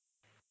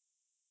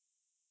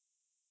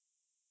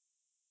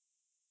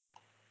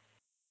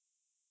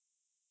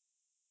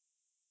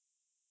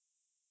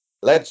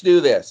Let's do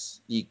this.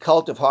 The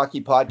Cult of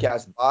Hockey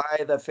podcast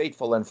by the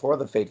faithful and for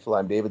the faithful.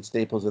 I'm David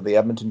Staples of the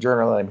Edmonton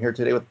Journal, and I'm here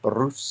today with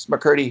Bruce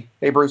McCurdy.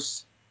 Hey,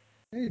 Bruce.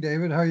 Hey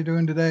David, how you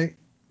doing today?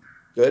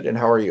 Good, and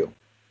how are you?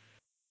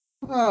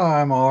 Oh,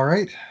 I'm all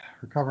right.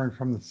 Recovering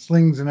from the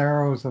slings and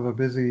arrows of a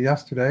busy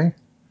yesterday,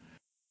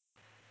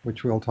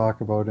 which we'll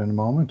talk about in a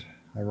moment.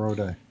 I wrote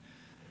a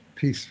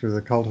piece for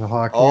the Cult of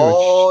Hockey, which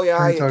Oh, yeah,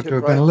 turns you out to took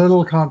have been right. a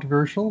little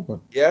controversial, but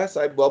Yes,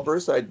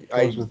 Bruce, goes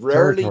with the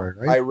territory,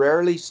 I right?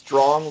 rarely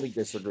strongly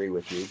disagree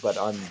with you, but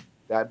on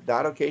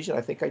that occasion,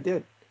 I think I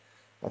did.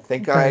 I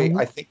think Okay,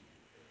 I, I think,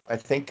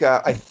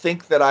 I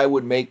think that I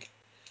would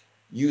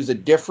use a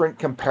different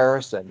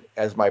comparison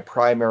as my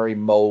primary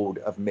mode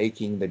of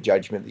making the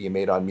judgment that you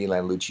made on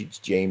Milan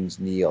Lucic, James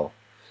Neal.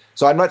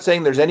 So I'm not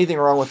saying there's anything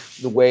wrong with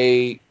the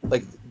way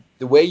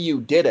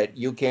you did it.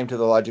 You came to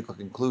the logical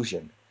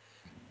conclusion,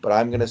 but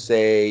I'm going to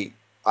say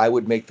I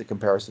would make the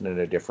comparison in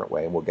a different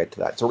way, and we'll get to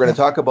that. So we're going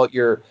yeah, to talk about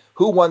your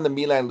who won the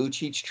Milan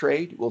Lucic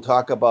trade. We'll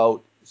talk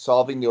about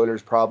solving the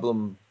Oilers'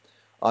 problem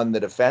on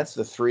the defense,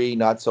 the three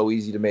not so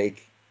easy to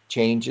make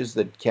changes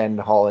that Ken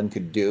Holland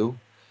could do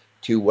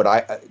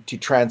to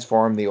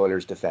transform the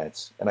Oilers'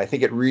 defense, and I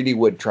think it really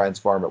would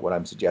transform it. What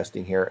I'm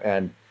suggesting here,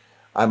 and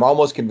I'm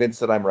almost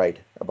convinced that I'm right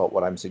about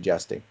what I'm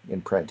suggesting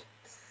in print.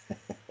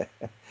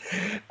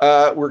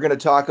 We're going to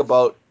talk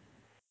about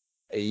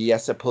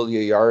Jesse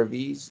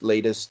Puljujärvi's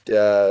latest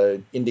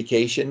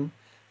indication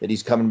that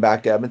he's coming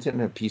back to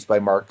Edmonton, a piece by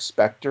Mark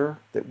Spector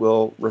that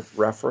we'll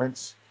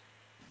reference.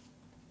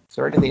 Is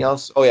there anything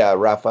else? Oh yeah,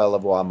 Raphael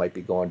Lavoie might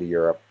be going to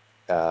Europe.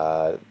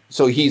 We'll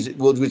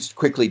just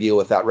quickly deal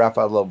with that.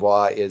 Raphael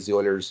Lavoie is the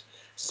Oilers'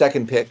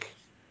 second pick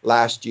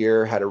last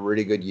year, had a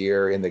really good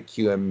year in the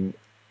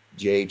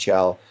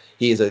QMJHL.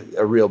 He is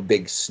a real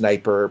big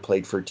sniper,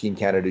 played for Team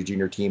Canada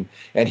junior team,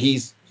 and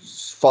he's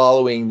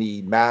following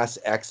the mass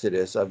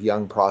exodus of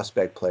young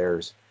prospect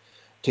players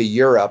to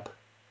Europe.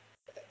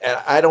 And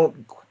I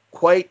don't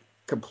quite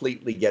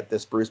completely get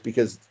this, Bruce,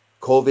 because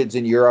COVID's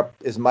in Europe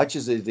as much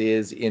as it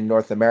is in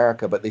North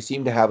America, but they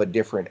seem to have a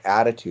different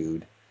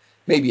attitude,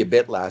 maybe a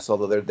bit less,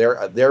 although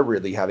they're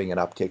really having an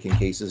uptick in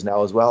cases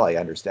now as well. I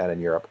understand in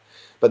Europe,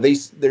 but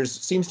there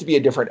seems to be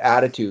a different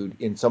attitude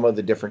in some of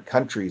the different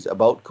countries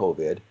about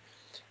COVID,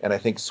 and I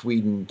think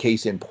Sweden,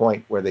 case in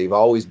point, where they've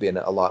always been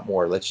a lot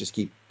more. Let's just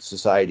keep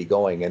society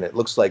going, and it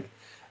looks like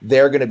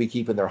they're going to be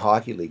keeping their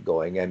hockey league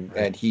going, right.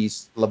 and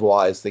he's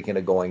Lavoie is thinking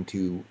of going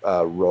to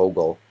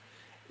Rogel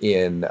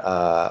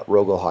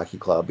Hockey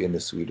Club in the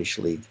Swedish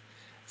league,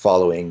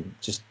 following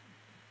just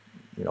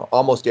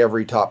almost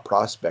every top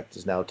prospect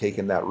is now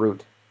taking that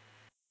route.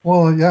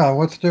 Well, yeah.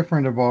 What's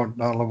different about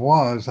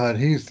Lavoie is that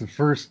he's the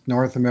first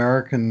North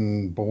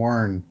American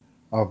born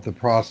of the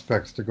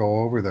prospects to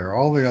go over there.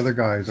 All the other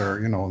guys are,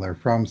 they're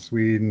from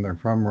Sweden, they're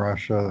from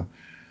Russia,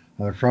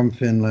 they're from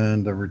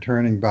Finland. They're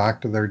returning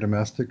back to their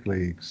domestic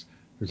leagues.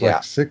 There's like Yeah,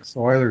 six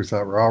Oilers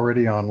that were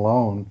already on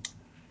loan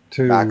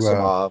to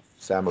Maximov,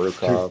 to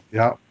Samorukov,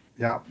 yeah,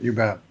 yeah, you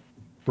bet.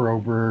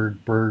 Broberg,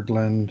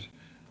 Berglund,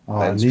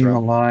 Lindstrom.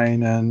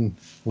 Niemelainen, and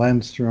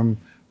Lindstrom.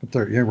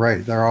 But you're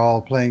right. They're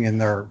all playing in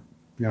their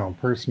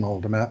personal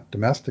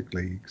domestic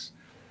leagues.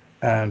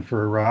 And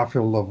for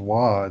Rafael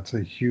Lavoie, it's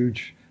a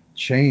huge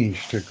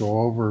change to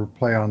go over,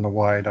 play on the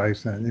wide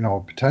ice,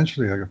 and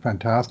potentially like a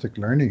fantastic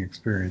learning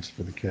experience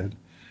for the kid.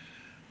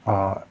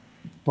 Uh,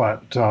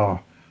 but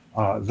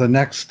the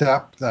next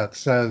step that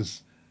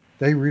says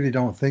they really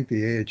don't think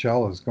the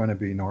AHL is going to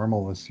be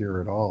normal this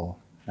year at all.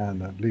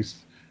 And at least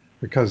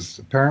because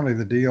apparently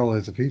the deal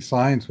is if he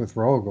signs with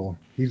Rogel,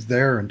 he's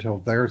there until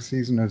their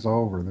season is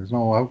over. There's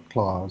no out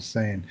clause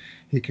saying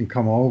he can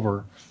come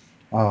over.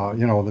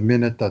 The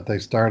minute that they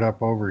start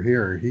up over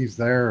here, he's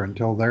there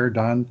until they're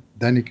done.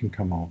 Then he can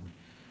come over.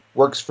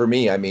 Works for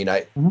me. I mean,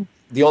 I Mhm.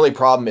 the only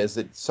problem is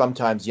that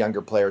sometimes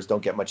younger players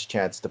don't get much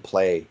chance to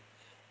play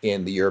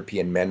in the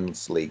European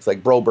men's leagues.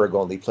 Like Broberg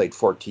only played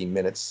 14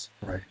 minutes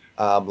Right.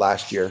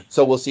 last year.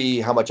 So we'll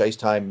see how much ice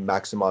time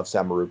Maximov,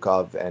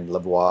 Samorukov, and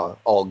Lavoie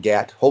all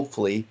get.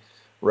 Hopefully,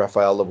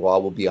 Raphael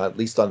Lavoie will be at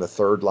least on the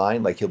third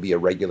line. Like he'll be a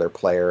regular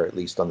player at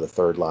least on the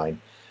third line.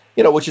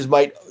 Which is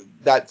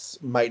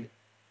might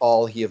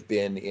all he have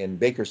been in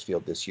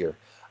Bakersfield this year.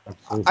 I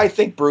Absolutely.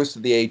 think Bruce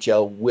of the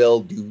AHL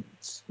will do.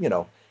 You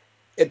know,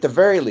 at the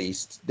very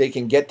least, they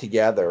can get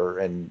together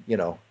and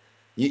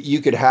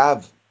you could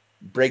have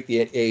break the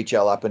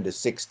AHL up into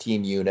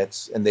 16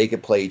 units and they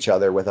could play each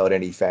other without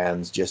any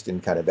fans, just in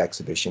kind of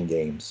exhibition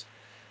games,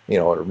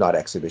 or not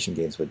exhibition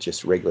games, but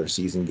just regular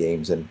season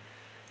games. And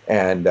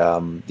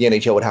the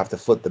NHL would have to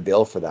foot the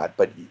bill for that.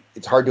 But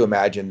it's hard to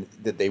imagine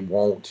that they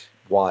won't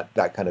want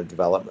that kind of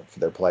development for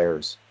their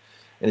players,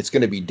 and it's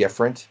going to be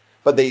different.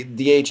 But the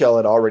AHL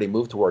had already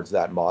moved towards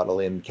that model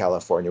in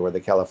California, where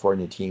the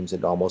California teams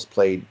had almost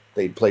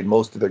they'd played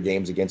most of their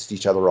games against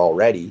each other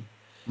already,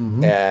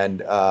 Hmm. and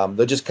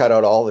they'll just cut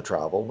out all the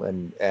travel,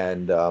 and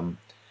there'll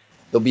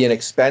be an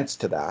expense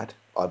to that.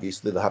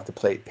 Obviously, they'll have to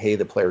pay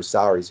the players'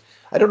 salaries.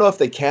 I don't know if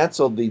they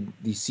canceled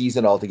the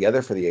season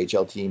altogether for the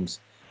AHL teams,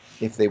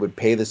 if they would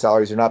pay the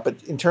salaries or not.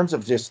 But in terms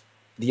of just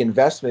the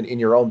investment in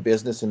your own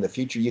business in the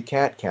future, you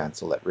can't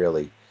cancel it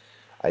really.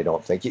 I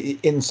don't think.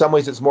 In some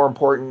ways, it's more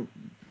important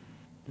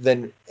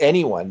than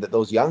anyone that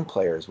those young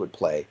players would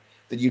play,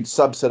 that you'd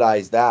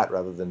subsidize that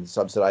rather than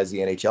subsidize the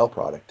NHL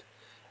product,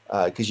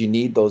 because you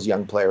need those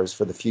young players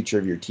for the future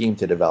of your team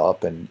to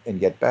develop and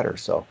get better.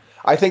 So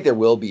I think there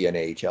will be an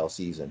AHL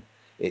season.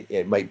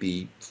 It might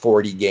be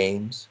 40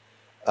 games,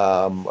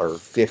 or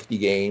 50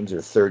 games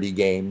or 30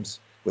 games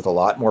with a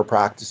lot more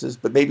practices,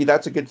 but maybe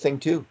that's a good thing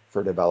too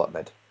for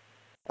development,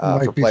 for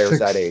Might be players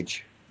that six,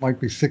 age. might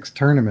be six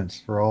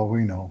tournaments for all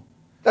we know.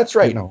 That's You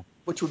right, know,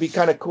 which would be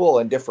kind of cool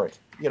and different.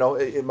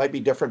 It might be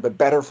different, but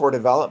better for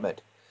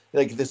development.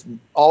 Like this,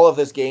 all of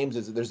this games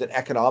is there's an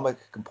economic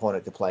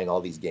component to playing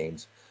all these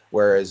games,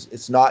 whereas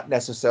it's not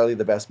necessarily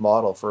the best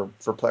model for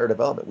player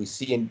development. We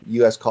see in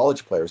U.S.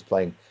 college players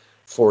playing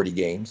 40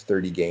 games,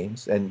 30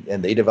 games, and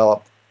they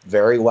develop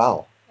very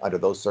well under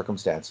those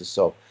circumstances.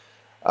 So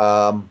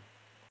um,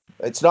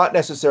 it's not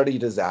necessarily a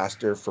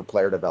disaster for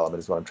player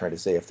development, is what I'm trying to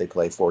say. If they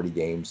play 40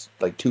 games,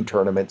 like two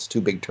tournaments,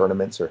 two big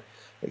tournaments, or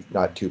like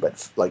not two,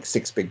 but like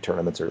six big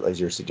tournaments, or as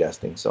you're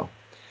suggesting. So,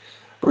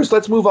 Bruce,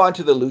 let's move on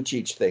to the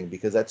Lucic thing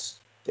because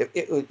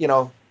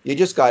you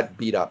just got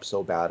beat up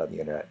so bad on the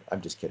internet.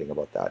 I'm just kidding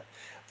about that,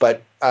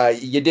 but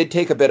you did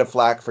take a bit of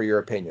flack for your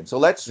opinion. So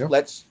let's yep,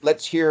 let's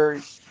let's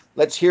hear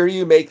let's hear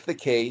you make the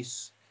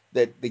case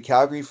that the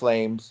Calgary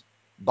Flames,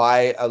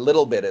 by a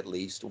little bit at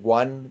least,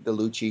 won the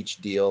Lucic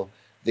deal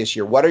this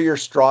year. What are your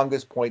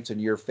strongest points in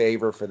your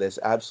favor for this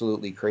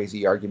absolutely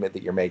crazy argument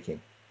that you're making?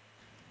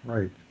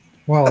 right.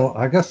 Well,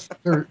 I guess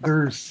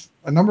there's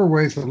a number of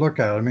ways to look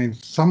at it. I mean,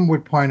 some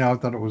would point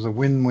out that it was a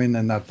win-win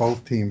and that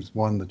both teams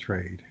won the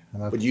trade,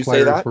 and that Would the you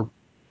say players that? were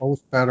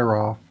both better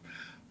off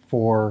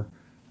for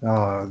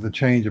the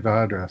change of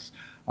address.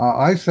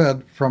 I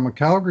said, from a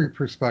Calgary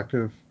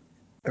perspective,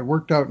 it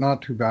worked out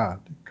not too bad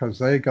because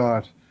they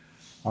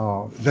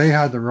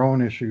had their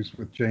own issues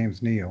with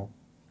James Neal,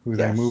 who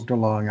they Yes. moved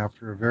along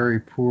after a very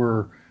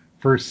poor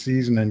first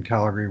season in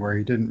Calgary, where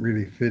he didn't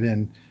really fit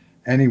in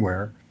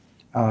anywhere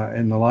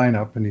in the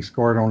lineup, and he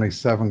scored only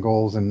 7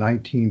 goals and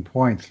 19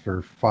 points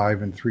for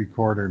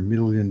 $5.75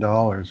 million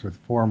with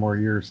 4 more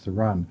years to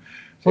run.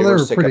 So They they were were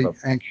sick of pretty him.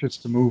 anxious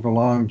to move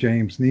along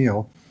James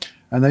Neal,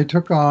 and they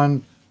took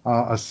on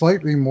a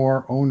slightly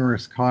more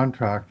onerous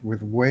contract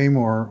with way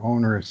more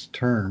onerous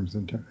terms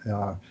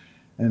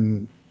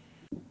and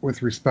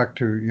with respect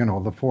to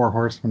the four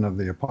horsemen of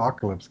the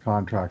apocalypse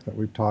contract that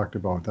we've talked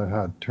about that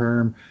had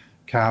term,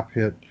 cap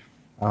hit,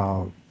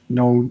 uh,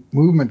 no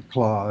movement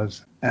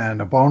clause,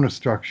 and a bonus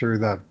structure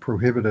that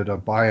prohibited a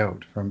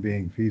buyout from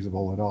being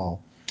feasible at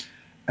all.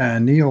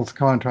 And Neal's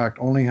contract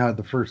only had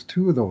the first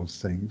two of those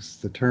things,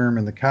 the term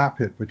and the cap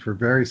hit, which were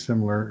very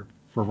similar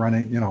for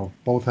running.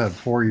 Both had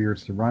 4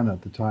 years to run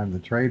at the time the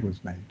trade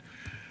was made.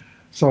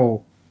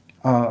 So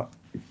uh,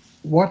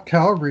 what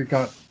Calgary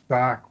got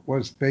back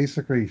was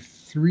basically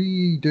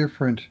three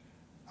different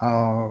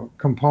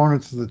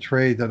components of the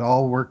trade that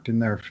all worked in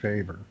their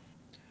favor.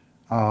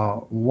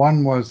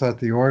 One was that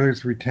the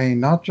Oilers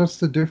retained not just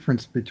the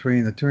difference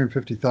between the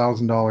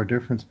 $250,000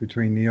 difference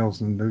between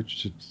Neal's and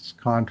Lucic's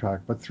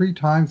contract, but three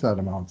times that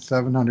amount,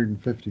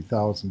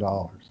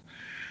 $750,000.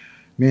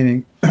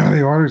 Meaning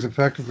the Oilers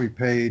effectively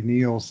paid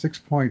Neal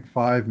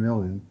 $6.5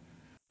 million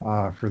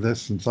for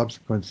this and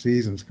subsequent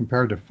seasons,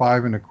 compared to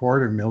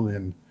 $5.25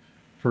 million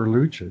for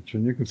Lucic.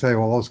 And you can say,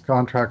 well, those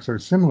contracts are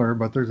similar,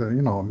 but there's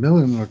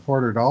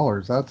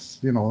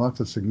 $1.25 million. That's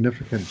a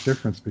significant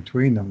difference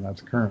between them.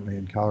 That's currently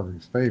in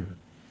Calgary's favor.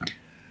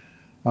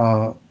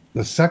 Uh,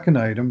 the second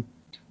item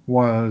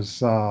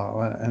was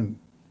and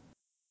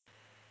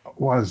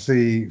was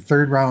the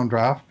third round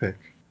draft pick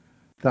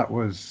that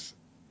was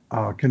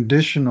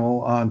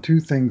conditional on two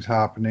things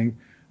happening.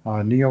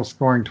 Neal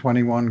scoring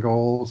 21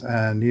 goals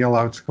and Neal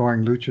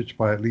outscoring Lucic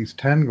by at least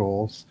 10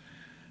 goals.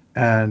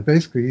 And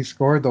basically, he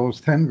scored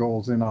those 10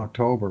 goals in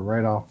October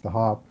right off the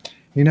hop.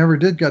 He never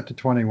did get to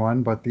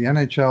 21, but the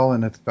NHL,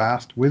 in its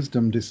vast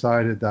wisdom,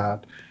 decided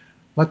that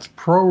let's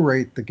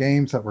prorate the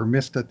games that were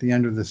missed at the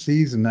end of the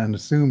season and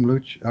assume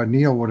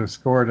Neal would have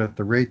scored at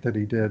the rate that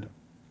he did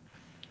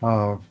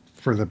for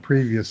the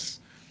previous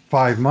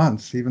 5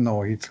 months, even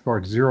though he'd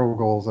scored 0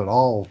 goals at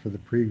all for the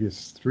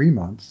previous 3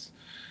 months.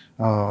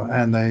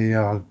 And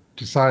they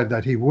decided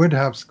that he would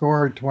have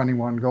scored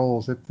 21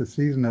 goals if the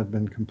season had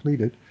been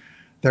completed.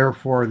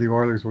 Therefore, the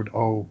Oilers would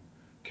owe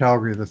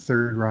Calgary the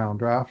third round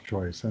draft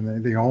choice.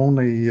 And the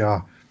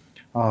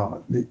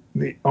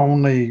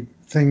only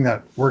thing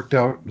that worked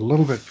out a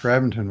little bit for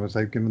Edmonton was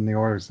they've given the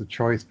Oilers the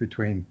choice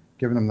between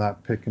giving them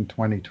that pick in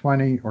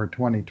 2020 or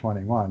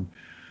 2021.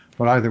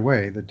 But either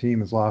way, the team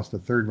has lost a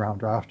third round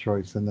draft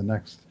choice in the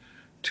next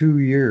 2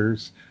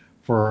 years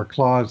for a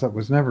clause that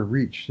was never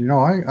reached.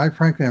 I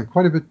frankly am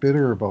quite a bit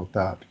bitter about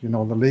that. The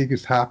league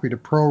is happy to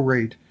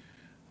prorate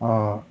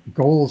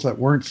goals that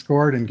weren't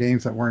scored in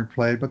games that weren't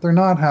played, but they're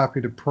not happy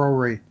to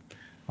prorate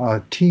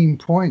team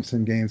points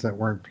in games that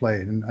weren't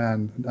played. And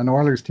an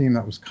Oilers team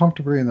that was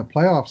comfortably in the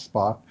playoff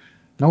spot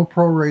no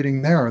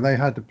prorating there. They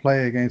had to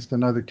play against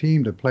another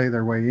team to play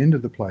their way into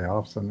the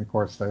playoffs, and of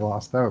course they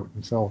lost out.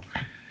 And so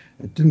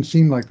it didn't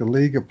seem like the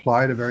league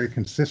applied a very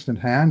consistent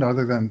hand,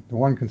 other than the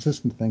one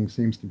consistent thing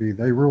seems to be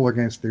they rule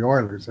against the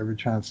Oilers every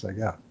chance they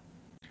get.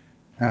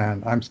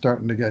 And I'm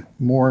starting to get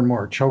more and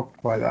more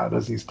choked by that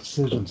as these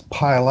decisions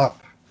pile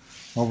up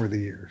over the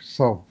years.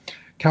 So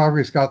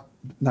Calgary's got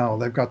now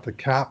they've got the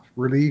cap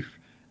relief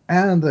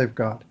and they've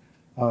got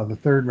the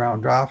third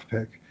round draft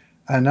pick.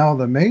 And now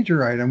the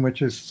major item,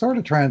 which is sort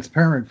of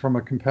transparent from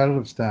a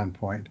competitive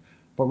standpoint,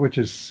 but which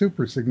is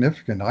super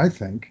significant, I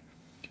think,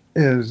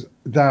 is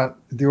that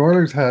the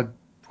Oilers had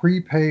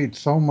prepaid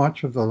so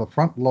much of the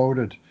front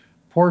loaded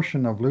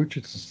portion of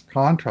Lucic's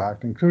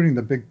contract, including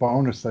the big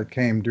bonus that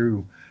came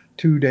due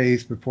 2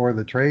 days before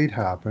the trade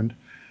happened,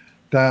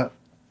 that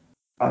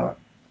uh,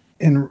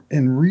 in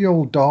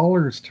real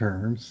dollars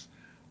terms,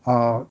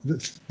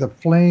 the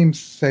Flames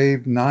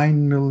saved $9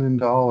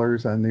 million,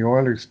 and the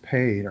Oilers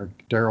paid, or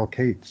Daryl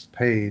Cates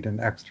paid, an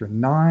extra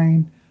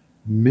 $9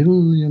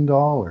 million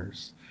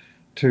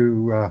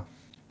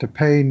to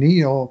pay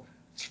Neil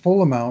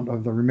full amount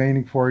of the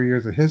remaining 4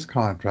 years of his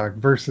contract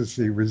versus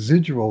the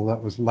residual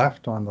that was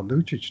left on the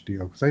Lucic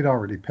deal because they'd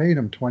already paid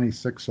him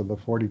 26 of the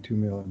 $42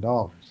 million.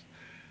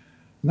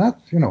 And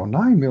that's,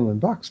 9 million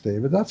bucks,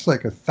 David. That's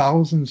like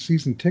 1,000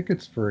 season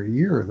tickets for a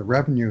year. The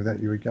revenue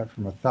that you would get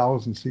from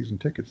 1,000 season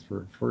tickets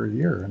for a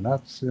year, and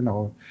that's,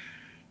 you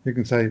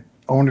can say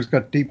owners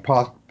got deep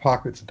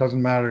pockets. It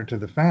doesn't matter to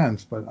the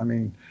fans, but I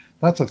mean,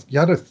 that's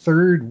yet a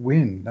third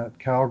win that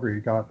Calgary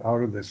got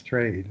out of this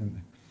trade,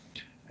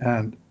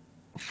 and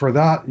for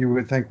that you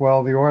would think,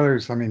 well, the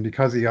Oilers, I mean,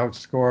 because he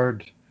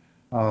outscored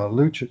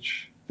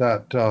Lucic,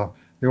 that the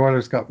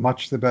Oilers got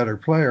much the better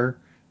player,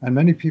 and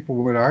many people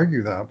would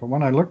argue that. But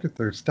when I looked at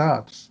their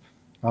stats,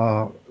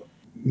 uh,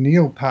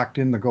 Neil packed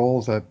in the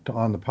goals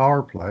on the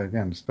power play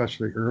again,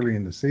 especially early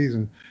in the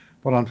season.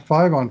 But on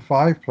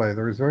five play,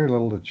 there was very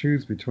little to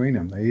choose between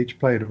them. They each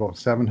played about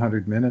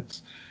 700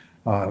 minutes.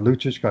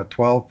 Lucic got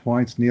 12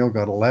 points. Neil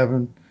got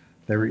 11.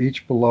 They were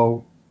each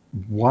below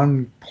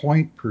 1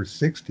 point per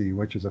 60,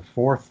 which is a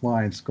fourth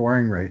line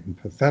scoring rate and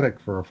pathetic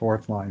for a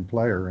fourth line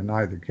player in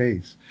either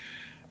case.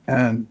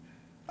 And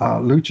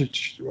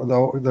Lucic,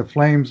 though the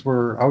Flames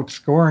were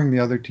outscoring the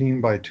other team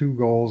by 2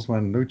 goals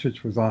when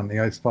Lucic was on the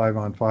ice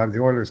 5-on-5,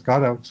 the Oilers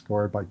got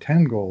outscored by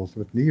 10 goals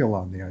with Neil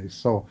on the ice.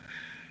 So,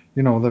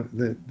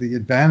 the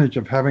advantage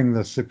of having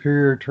the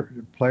superior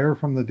player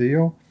from the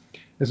deal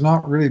is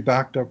not really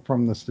backed up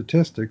from the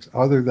statistics,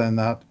 other than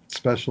that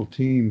special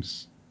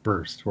teams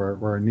burst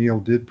where Neil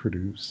did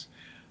produce.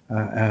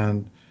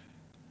 And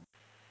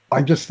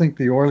I just think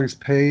the Oilers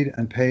paid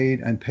and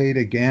paid and paid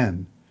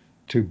again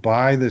to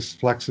buy this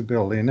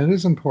flexibility. And it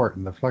is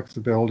important, the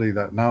flexibility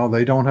that now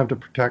they don't have to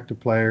protect a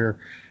player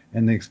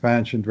in the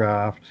expansion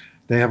draft.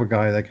 They have a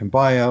guy they can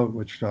buy out,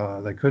 which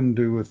they couldn't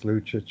do with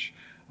Lucic.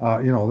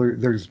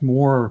 There's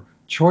more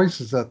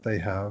choices that they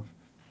have,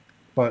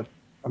 but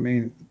I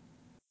mean,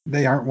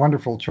 they aren't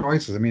wonderful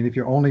choices. I mean, if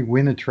you only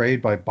win a trade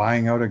by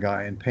buying out a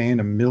guy and paying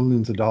him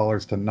millions of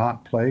dollars to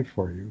not play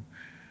for you,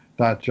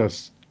 that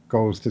just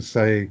goes to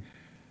say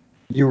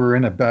you were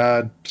in a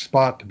bad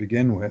spot to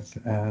begin with.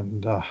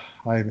 And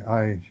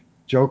I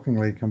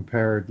jokingly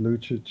compared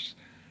Lucic's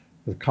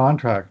the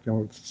contract.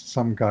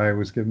 Some guy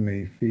was giving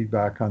me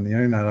feedback on the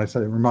internet. I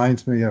said it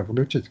reminds me of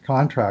Lucic's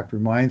contract.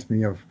 Reminds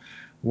me of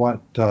what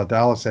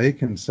Dallas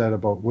Aiken said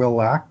about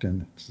Will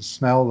Acton. It's a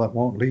smell that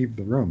won't leave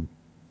the room.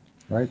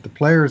 Right, the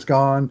player's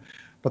gone,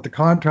 but the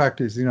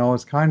contract is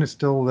kind of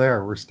still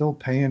there. We're still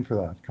paying for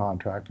that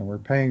contract, and we're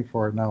paying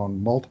for it now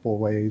in multiple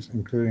ways,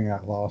 including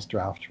that lost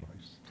draft choice.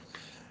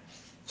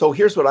 So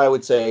here's what I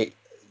would say.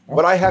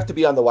 What I have to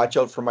be on the watch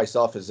out for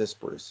myself is this,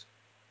 Bruce.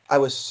 I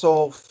was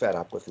so fed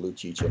up with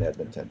Lucic in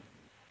Edmonton,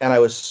 and I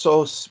was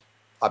so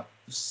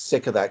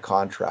sick of that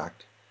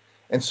contract,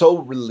 and so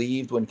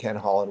relieved when Ken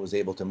Holland was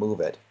able to move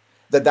it.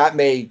 That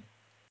may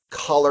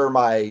color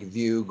my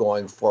view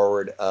going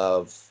forward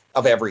of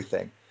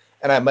everything,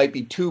 and I might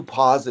be too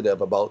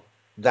positive about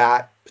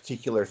that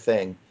particular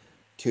thing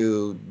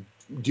to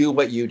do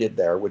what you did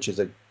there, which is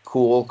a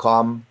cool,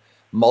 calm,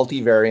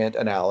 multivariant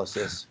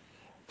analysis,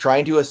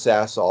 trying to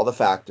assess all the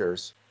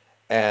factors,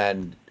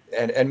 and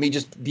and me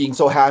just being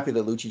so happy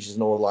that Lucic is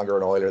no longer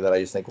an Oiler that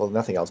I just think, well,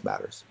 nothing else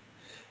matters.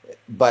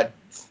 But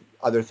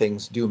other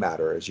things do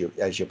matter, as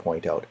you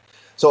point out.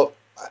 So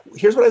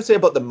here's what I'd say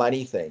about the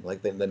money thing,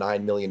 like the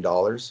 $9 million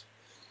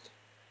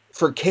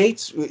for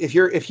Cates.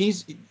 If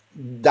he's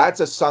that's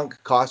a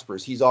sunk cost,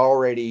 Bruce. He's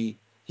already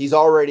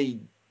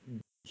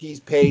he's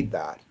paid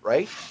that,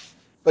 right?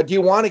 But do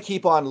you want to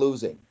keep on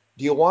losing?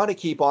 Do you want to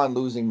keep on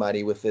losing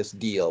money with this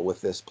deal with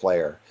this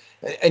player?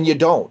 And you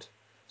don't.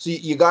 So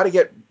you got to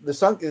get the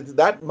sunk.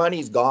 That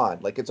money's gone.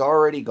 Like it's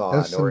already gone.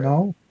 Yes and Or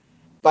no.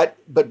 but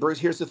Bruce,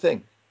 here's the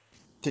thing: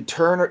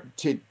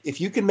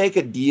 if you can make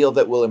a deal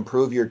that will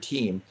improve your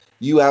team,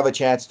 you have a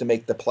chance to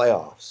make the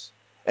playoffs.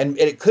 And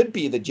it could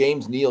be that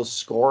James Neal's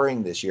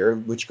scoring this year,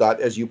 which got,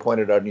 as you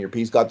pointed out in your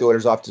piece, got the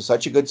Oilers off to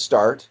such a good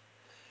start,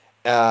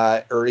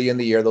 early in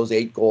the year, those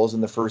 8 goals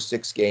in the first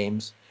 6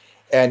 games,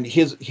 and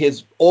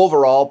his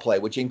overall play,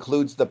 which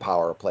includes the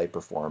power play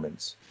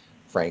performance.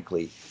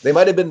 Frankly, they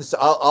might have been.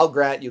 I'll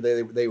grant you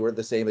they were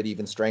the same at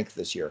even strength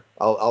this year.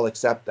 I'll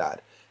accept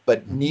that.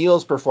 But Mhm.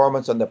 Neil's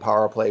performance on the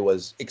power play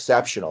was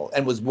exceptional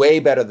and was way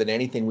better than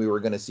anything we were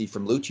going to see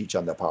from Lucic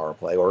on the power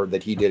play or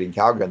that he did in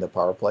Calgary on the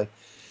power play.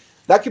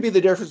 That could be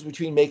the difference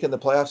between making the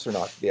playoffs or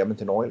not for the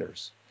Edmonton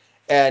Oilers.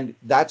 And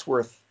that's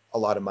worth a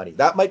lot of money.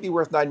 That might be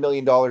worth $9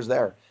 million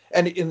there.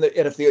 And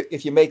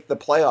if you make the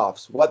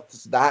playoffs,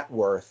 what's that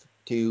worth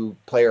to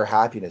player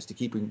happiness, to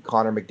keeping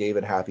Connor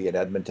McDavid happy in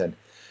Edmonton?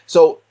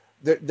 So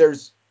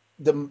there's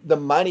the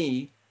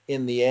money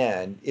in the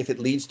end, if it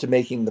leads to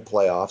making the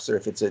playoffs or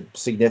if it's a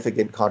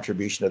significant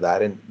contribution to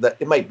that, and that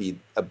it might be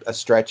a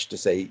stretch to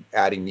say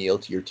adding Neil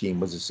to your team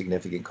was a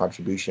significant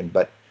contribution,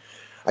 but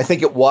I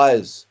think it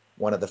was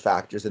one of the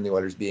factors in the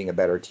Oilers being a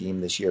better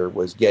team this year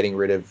was getting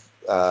rid of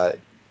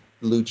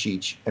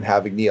Lucic and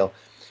having Neil.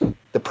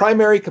 The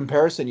primary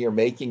comparison you're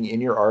making in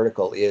your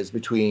article is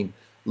between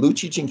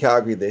Lucic in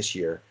Calgary this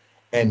year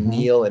and Mhm.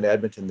 Neil in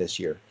Edmonton this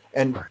year.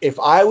 And Right. if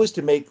I was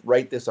to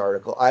write this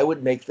article, I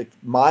would make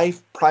my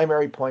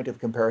primary point of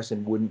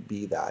comparison wouldn't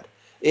be that.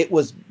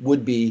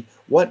 Would be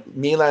what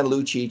Milan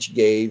Lucic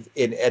gave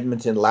in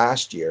Edmonton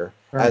last year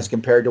as Right.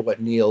 compared to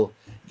what Neil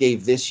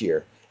gave this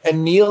year.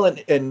 And Neil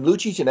and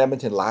Lucic in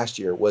Edmonton last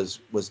year was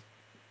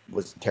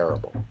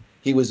terrible.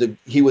 He was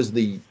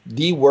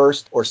the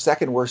worst or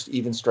second worst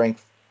even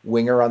strength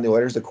winger on the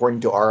Oilers according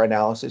to our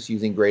analysis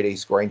using grade A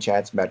scoring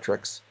chance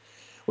metrics,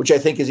 which I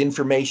think is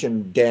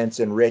information dense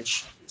and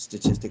rich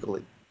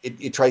statistically.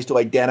 It tries to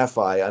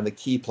identify on the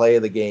key play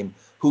of the game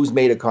who's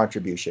made a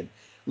contribution.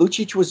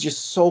 Lucic was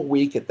just so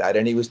weak at that,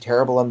 and he was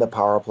terrible on the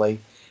power play.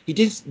 He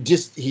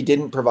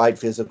didn't provide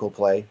physical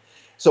play.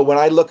 So when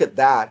I look at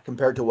that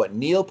compared to what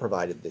Neil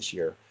provided this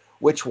year,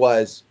 which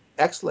was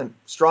excellent,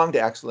 strong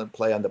to excellent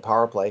play on the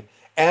power play,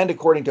 and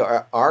according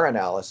to our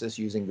analysis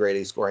using grade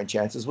A scoring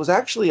chances, was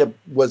actually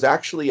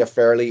a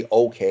fairly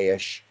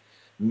okayish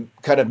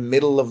kind of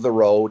middle of the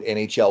road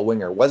NHL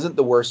winger. Wasn't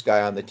the worst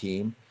guy on the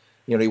team.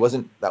 He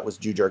wasn't. That was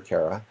Jujhar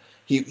Khaira.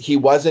 He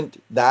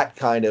wasn't that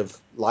kind of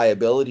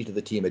liability to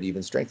the team at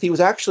even strength. He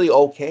was actually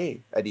okay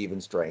at even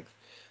strength.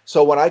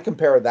 So when I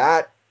compare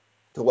that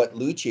to what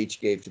Lucic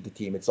gave to the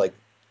team, it's like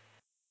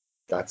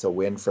that's a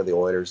win for the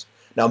Oilers.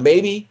 Now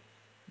maybe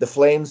the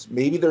Flames,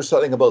 maybe there's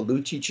something about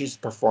Lucic's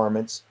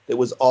performance that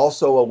was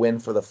also a win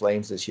for the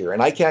Flames this year,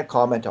 and I can't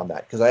comment on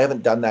that because I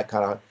haven't done that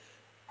kind of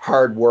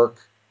hard work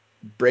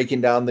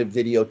breaking down the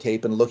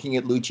videotape and looking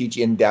at Lucic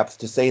in depth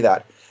to say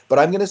that. But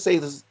I'm going to say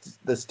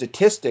the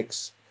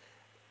statistics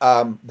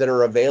that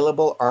are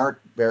available aren't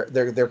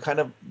they're kind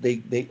of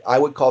they I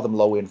would call them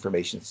low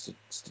information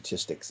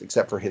statistics,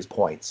 except for his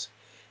points.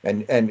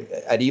 And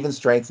at even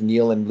strength,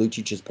 Neil and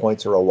Lucic's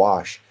points are a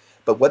wash.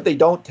 But what they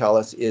don't tell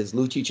us is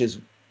Lucic's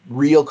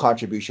real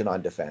contribution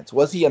on defense.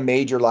 Was he a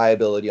major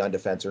liability on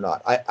defense or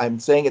not? I'm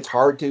saying it's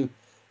hard to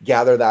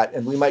gather that,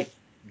 and we might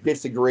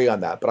disagree on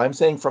that. But I'm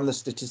saying from the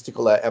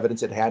statistical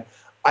evidence at hand,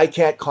 I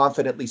can't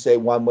confidently say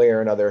one way or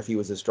another if he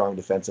was a strong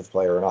defensive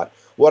player or not.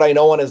 What I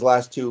know in his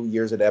last 2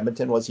 years at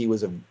Edmonton was he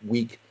was a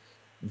weak,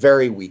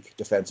 very weak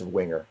defensive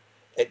winger,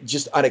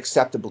 just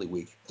unacceptably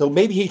weak. So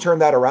maybe he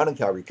turned that around in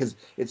Calgary because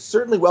it's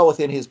certainly well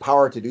within his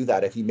power to do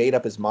that if he made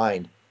up his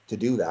mind to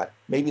do that.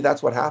 Maybe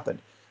that's what happened.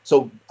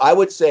 So I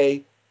would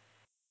say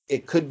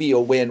it could be a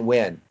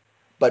win-win,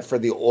 but for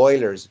the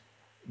Oilers,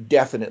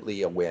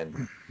 definitely a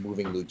win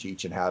moving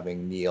Lucic and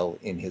having Neil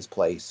in his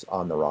place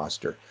on the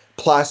roster.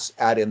 Plus,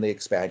 add in the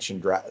expansion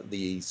draft,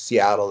 the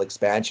Seattle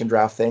expansion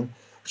draft thing,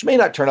 which may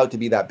not turn out to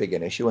be that big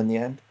an issue in the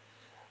end.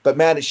 But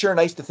man, it's sure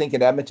nice to think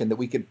in Edmonton that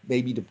we could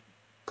maybe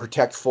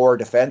protect 4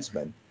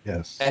 defensemen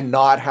Yes. and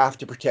not have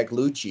to protect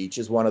Lucic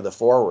as one of the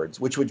forwards,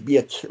 which would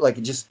be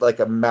just like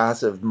a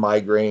massive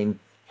migraine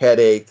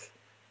headache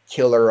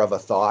killer of a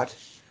thought.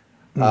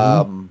 Hmm.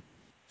 Um,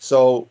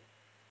 so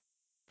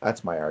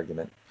that's my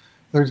argument.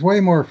 There's way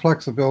more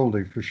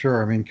flexibility for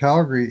sure. I mean,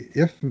 Calgary,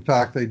 if in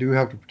fact they do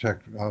have to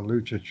protect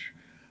Lucic,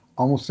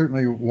 almost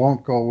certainly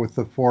won't go with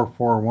the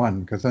 4-4-1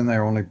 because then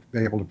they're only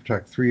able to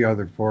protect three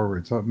other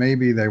forwards. So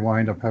maybe they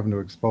wind up having to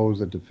expose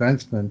a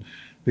defenseman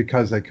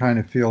because they kind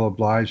of feel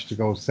obliged to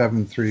go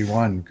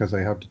 7-3-1 because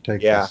they have to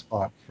take this Yeah,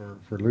 spot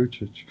for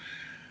Lucic.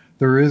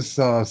 There is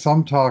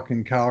some talk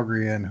in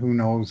Calgary, and who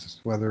knows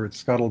whether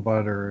it's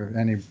scuttlebutt or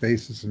any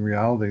basis in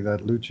reality,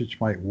 that Lucic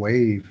might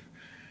waive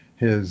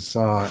his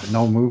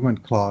no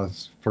movement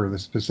clause for the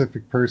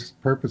specific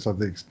purpose of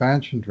the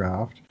expansion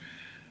draft,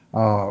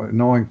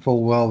 knowing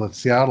full well that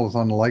Seattle is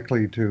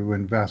unlikely to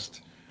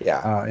invest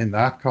yeah. in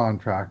that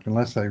contract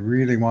unless they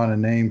really want a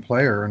name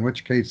player, in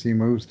which case he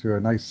moves to a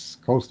nice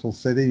coastal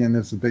city and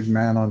is a big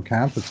man on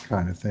campus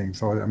kind of thing.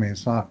 So, I mean,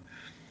 it's not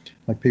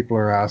like people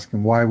are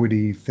asking, why would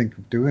he think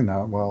of doing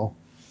that? Well,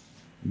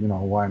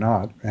 why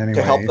not? To help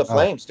Anyway, the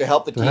Flames, to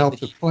help the to team help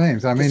that the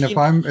Flames. I because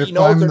mean, he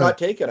knows they're not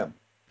taking him.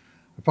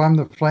 if I'm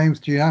the Flames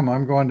GM,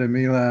 I'm going to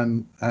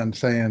Milan and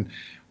saying,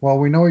 Well,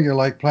 we know you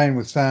like playing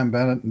with Sam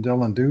Bennett and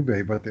Dylan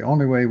Dubé, but the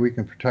only way we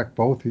can protect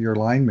both of your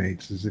line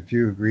mates is if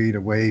you agree to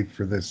waive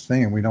for this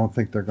thing, and we don't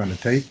think they're going to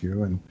take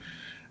you,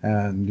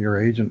 and your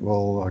agent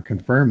will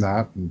confirm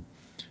that, and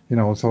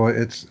so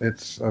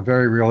it's a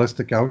very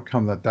realistic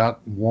outcome that that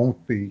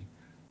won't be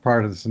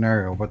part of the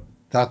scenario. But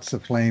that's the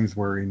Flames'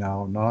 worry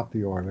now, not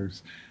the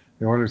Oilers.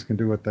 The Oilers can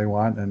do what they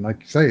want, and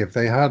like you say, if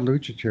they had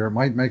Lucic here, it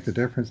might make the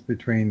difference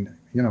between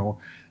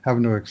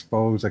having to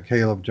expose a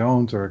Caleb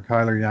Jones or a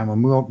Kyler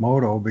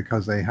Yamamoto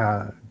because they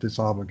had this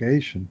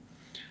obligation.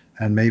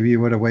 And maybe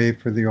you would have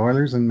waived for the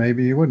Oilers, and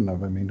maybe you wouldn't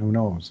have. I mean, who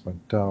knows?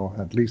 But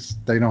at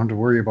least they don't have to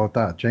worry about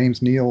that.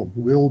 James Neal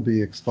will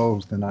be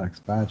exposed in that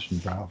expansion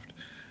draft,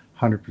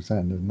 100%,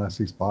 unless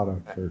he's bought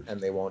out And first.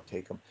 they won't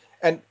take him.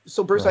 And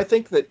so, Bruce, Right.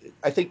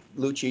 I think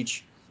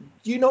Lucic.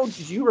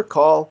 Did you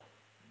recall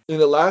in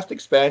the last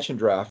expansion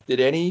draft? Did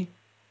any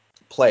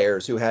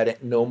players who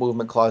had no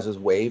movement clauses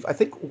waive? I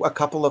think a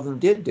couple of them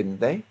did,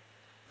 didn't they?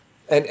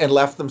 And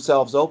left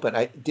themselves open.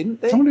 I didn't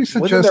they? Somebody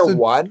Wasn't there suggested,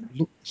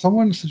 one?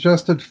 someone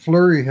suggested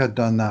Fleury had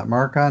done that.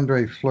 Marc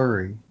Andre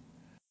Fleury,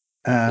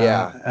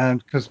 Yeah,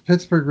 and because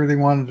Pittsburgh really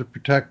wanted to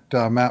protect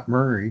Matt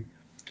Murray,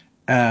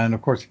 and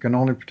of course you can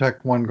only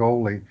protect one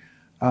goalie,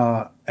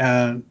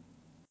 and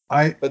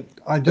I but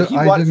he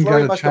I wanted didn't get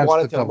Flurry a must have chance to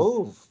wanted to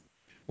double. move.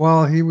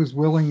 Well, he was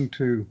willing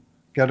to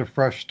get a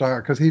fresh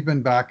start because he'd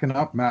been backing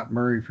up Matt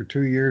Murray for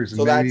 2 years, and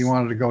So maybe he that's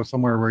wanted to go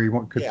somewhere where he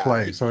could yeah,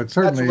 play. So it's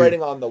that's certainly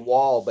writing on the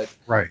wall. But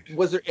right.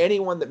 was there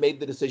anyone that made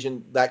the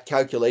decision, that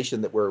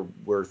calculation that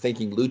we're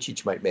thinking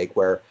Lucic might make,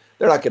 where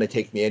they're not going to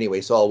take me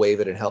anyway, so I'll waive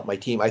it and help my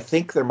team? I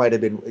think there might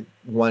have been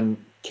one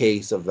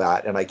case of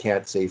that, and I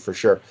can't say for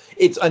sure.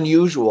 It's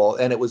unusual,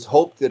 and it was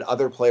hoped that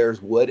other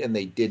players would, and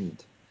they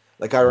didn't.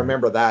 Like I Right.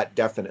 remember that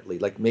definitely.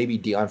 Like maybe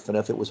Dion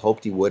Phaneuf, it was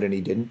hoped he would, and he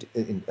didn't.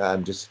 And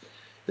I'm just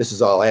this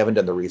is all I haven't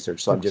done the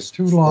research, so I'm It's just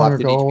too I'll long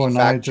have to need to ago, be and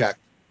fact checked.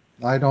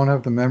 I don't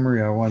have the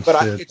memory I once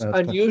But did. it's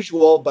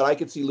unusual. But I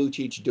could see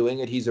Lucic doing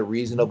it. He's a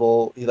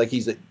reasonable, like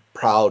he's a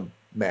proud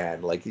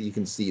man. Like you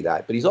can see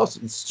that. But he's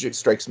also it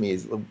strikes me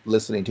as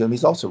listening to him.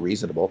 He's also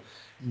reasonable.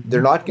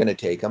 They're Mhm. not going to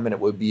take him, and it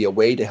would be a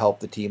way to help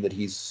the team that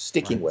he's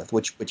sticking Right. with,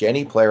 which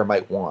any player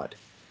might want.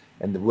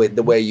 And the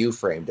Mhm. way you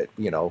framed it,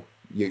 you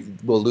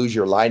will lose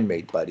your line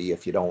mate, buddy,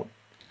 if you Right.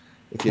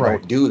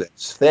 don't do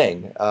this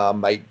thing,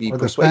 might be Or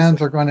the persuasive.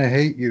 fans are going to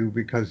hate you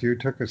because you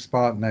took a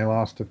spot and they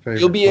lost a You'll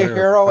favorite be a player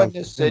hero in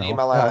because this city,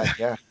 well, Milan.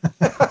 Yeah,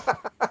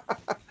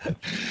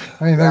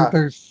 I mean, yeah.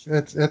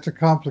 it's a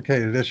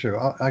complicated issue.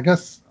 I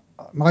guess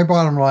my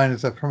bottom line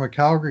is that from a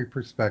Calgary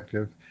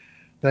perspective,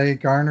 they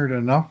garnered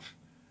enough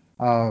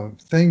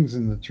things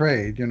in the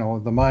trade,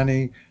 the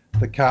money,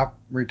 the cap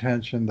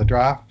retention, the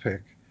draft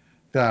pick,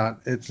 that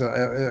it's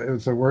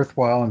a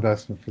worthwhile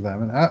investment for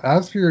them. And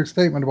as for your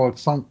statement about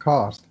sunk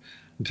cost,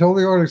 until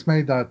the Oilers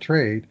made that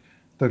trade,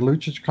 the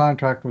Lucic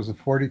contract was a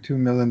 $42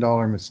 million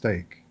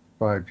mistake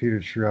by Peter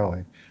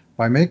Chiarelli.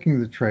 By making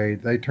the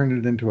trade, they turned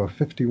it into a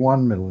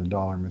 $51 million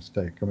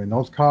mistake. I mean,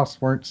 those costs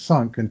weren't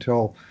sunk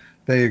until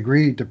they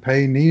agreed to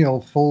pay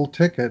Neil full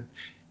ticket,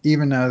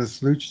 even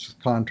as Lucic's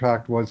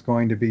contract was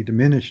going to be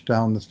diminished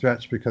down the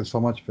stretch because so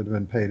much of it had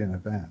been paid in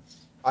advance.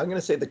 I'm going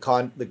to say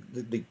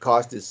the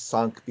cost is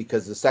sunk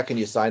because the second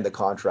you sign the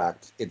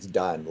contract, it's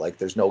done. Like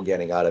there's no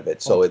getting out of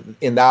it. So Oh,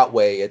 in that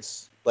way,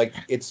 it's like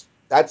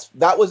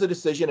that was a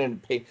decision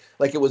and pay,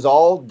 like it was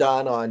all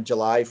done on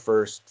July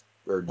 1st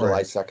or July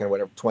right. 2nd,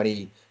 whatever,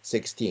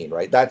 2016,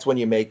 right? That's when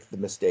you make the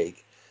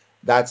mistake.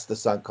 That's the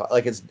sunk cost.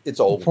 Like it's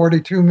Well, over.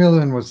 42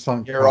 million was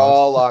sunk You're cost.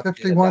 all The locked in at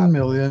 51 that point.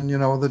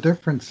 million, the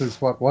difference is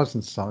what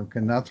wasn't sunk,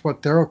 and that's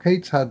what Daryl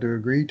Cates had to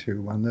agree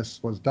to when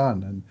this was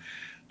done. And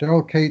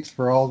Daryl Cates,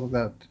 for all of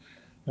that,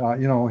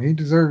 he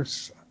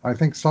deserves, I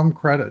think, some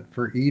credit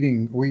for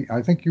eating.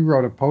 I think you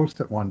wrote a post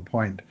at one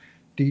point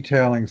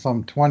detailing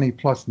some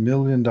 20+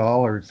 million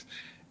dollars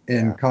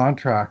in Yeah.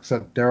 contracts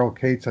that Daryl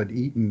Cates had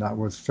eaten that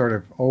was sort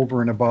of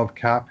over and above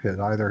cap hit,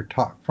 either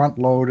top, front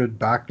loaded,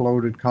 back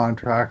loaded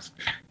contracts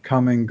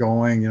coming,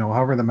 going,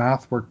 however the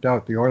math worked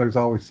out. The Oilers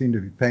always seemed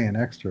to be paying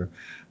extra,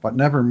 but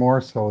never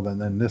more so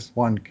than in this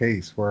one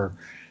case where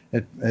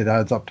it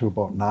adds up to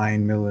about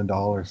 $9 million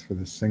for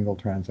this single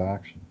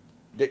transaction.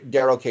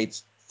 Daryl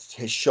Cates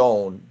has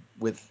shown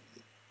with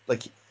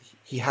like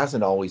he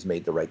hasn't always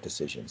made the right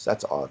decisions.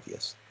 That's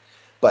obvious.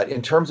 But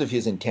in terms of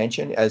his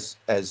intention, as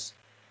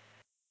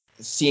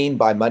seen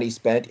by money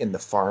spent in the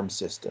farm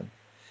system,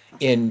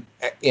 in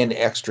in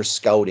extra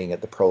scouting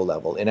at the pro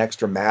level, in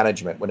extra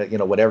management, when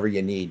whatever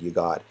you need, you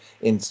got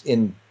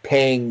in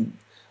paying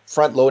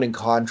front loading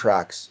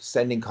contracts,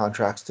 sending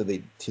contracts to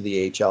the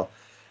AHL.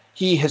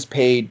 He has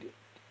paid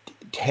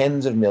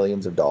tens of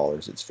millions of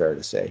dollars. It's fair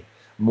to say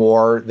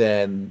more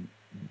than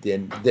the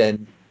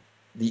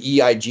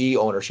EIG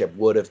ownership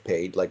would have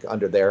paid, like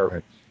under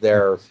Right.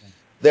 their 100%.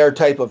 their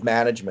type of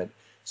management.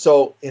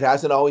 So it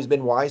hasn't always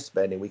been wise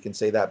spending. We can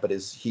say that, but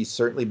he's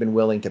certainly been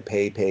willing to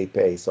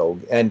pay. So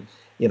and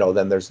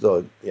then there's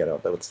but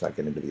let's not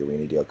get into the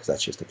arena deal because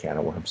that's just a can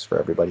of worms for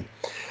everybody.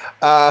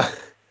 Uh,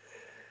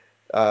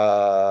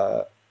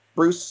 uh,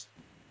 Bruce,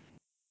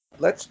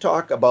 let's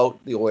talk about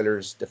the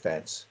Oilers'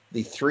 defense.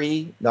 The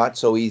three not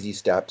so easy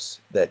steps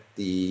that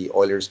the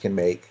Oilers can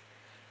make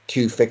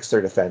to fix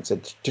their defense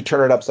and to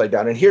turn it upside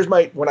down. And here's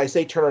when I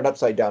say turn it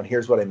upside down,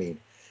 here's what I mean.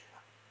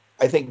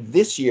 I think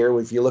this year,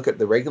 if you look at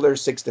the regular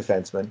six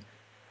defensemen,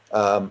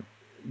 um,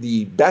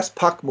 the best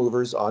puck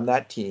movers on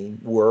that team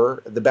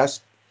were the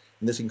best,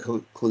 and this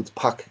includes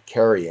puck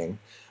carrying,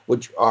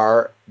 which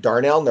are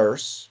Darnell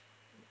Nurse,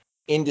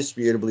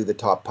 indisputably the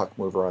top puck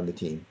mover on the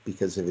team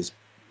because of his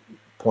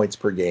points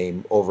per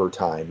game over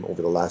time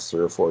over the last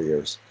 3 or 4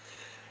 years.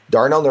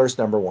 Darnell Nurse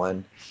number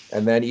one,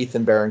 and then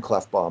Ethan Bear and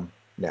Clefbaum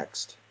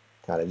next.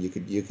 Kind of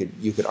you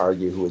could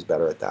argue who was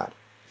better at that.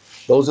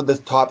 Those are the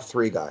top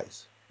three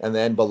guys, and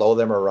then below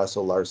them are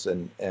Russell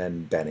Larson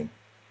and Benning.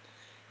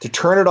 To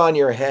turn it on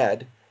your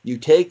head, you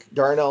take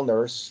Darnell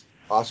Nurse,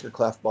 Oscar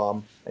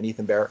Clefbaum, and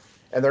Ethan Bear,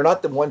 and they're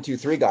not the 1, 2,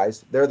 3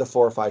 guys. They're the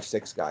 4, 5,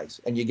 6 guys,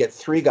 and you get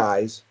three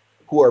guys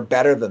who are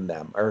better than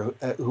them, or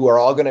who are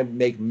all going to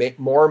make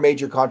more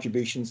major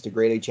contributions to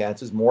grade A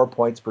chances, more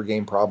points per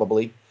game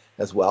probably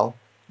as well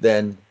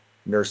than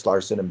Nurse,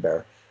 Larson, and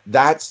Bear.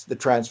 That's the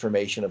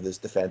transformation of this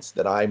defense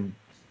that I'm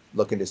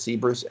looking to see,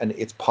 Bruce, and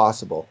it's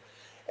possible.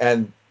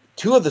 And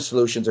two of the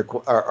solutions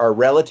are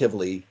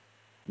relatively.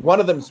 One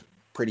of them's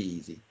pretty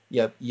easy.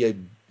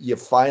 You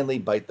finally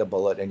bite the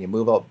bullet and you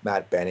move out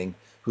Matt Benning,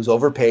 who's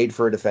overpaid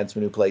for a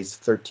defenseman who plays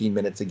 13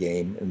 minutes a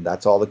game, and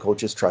that's all the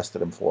coaches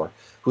trusted him for.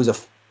 Who's a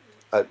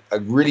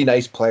really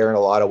nice player in a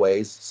lot of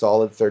ways,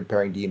 solid third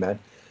pairing D man.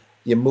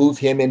 You move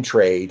him in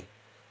trade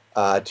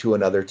to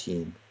another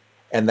team,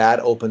 and that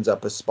opens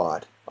up a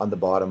spot on the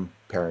bottom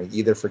pairing,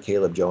 either for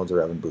Caleb Jones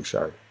or Evan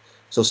Bouchard.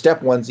 So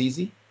step one's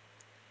easy.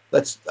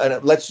 I'll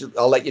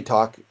let you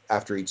talk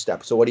after each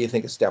step. So what do you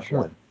think of step Sure.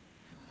 one?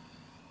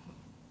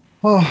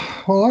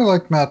 Oh, well, I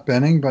like Matt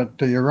Benning, but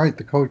you're right.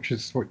 The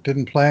coaches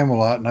didn't play him a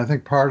lot, and I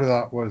think part of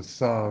that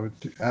was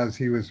as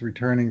he was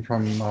returning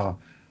from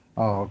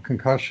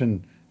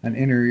concussion and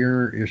inner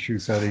ear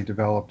issues that he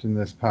developed in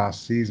this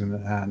past season,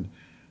 and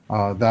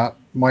that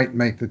might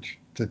make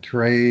the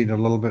trade a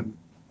little bit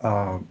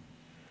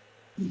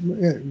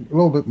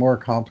more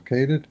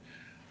complicated.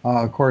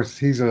 Of course,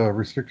 he's a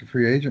restricted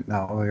free agent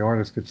now. The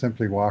Oilers could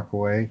simply walk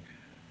away.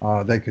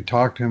 They could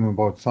talk to him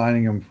about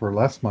signing him for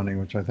less money,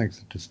 which I think is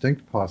a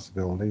distinct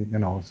possibility.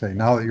 Say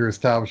now that you're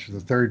established as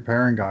a third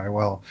pairing guy,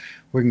 well,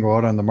 we can go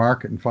out on the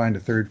market and find a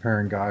third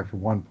pairing guy for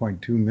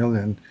 1.2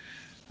 million.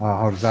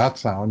 How does that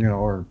sound?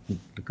 Or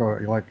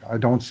like I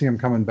don't see him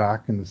coming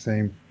back in the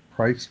same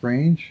price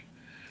range.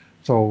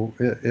 So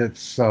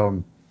it's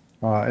a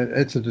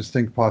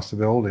distinct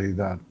possibility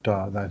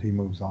that he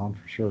moves on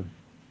for sure.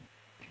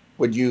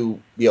 Would you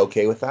be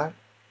okay with that?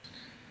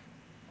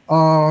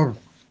 Uh,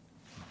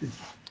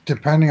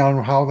 Depending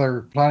on how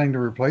they're planning to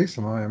replace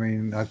him. I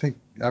mean, I think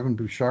Evan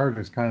Bouchard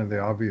is kind of the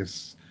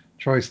obvious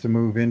choice to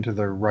move into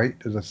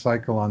the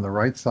cycle on the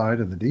right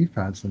side of the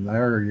defense, and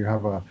there you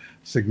have a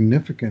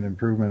significant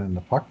improvement in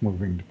the puck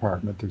moving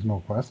department. There's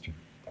no question.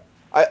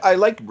 I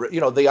like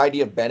the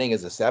idea of Benning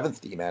as a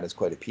seventh D man is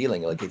quite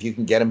appealing. Like if you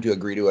can get him to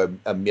agree to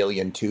a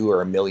million two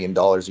or $1 million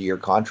a year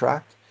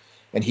contract,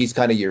 and he's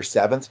kind of your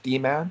seventh D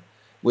man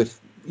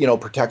with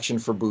protection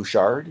for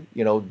Bouchard,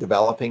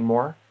 developing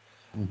more.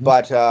 Hmm.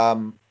 But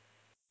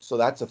so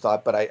that's a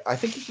thought. But I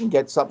think you can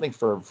get something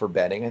for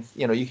Benning.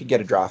 You could get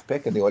a draft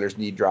pick, and the Oilers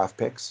need draft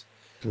picks.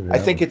 So they I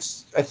have think him.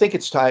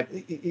 it's time.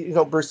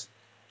 Bruce,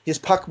 his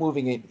puck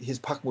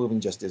moving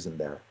just isn't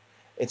there.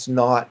 It's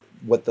not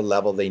what the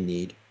level they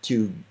need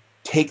to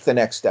take the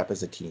next step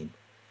as a team,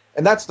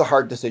 and that's the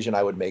hard decision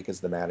I would make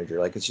as the manager.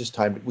 Like it's just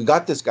time. We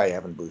got this guy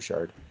Evan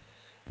Bouchard.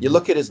 You Mhm.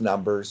 look at his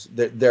numbers.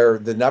 They're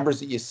the numbers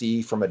that you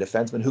see from a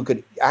defenseman who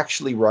could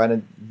actually run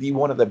and be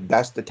one of the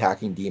best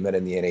attacking D-men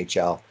in the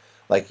NHL,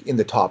 like in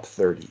the top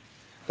 30.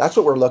 That's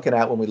what we're looking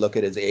at when we look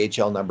at his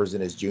AHL numbers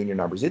and his junior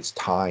numbers. It's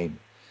time,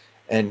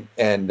 and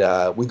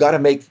we've got to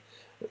make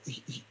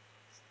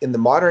in the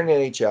modern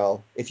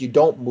NHL. If you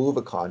don't move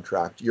a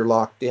contract, you're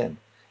locked in.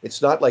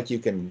 It's not like you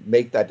can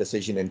make that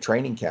decision in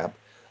training camp.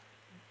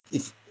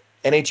 If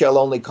NHL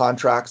only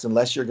contracts,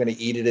 unless you're going to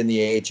eat it in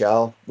the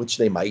AHL, which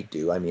they might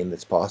do. I mean,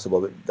 it's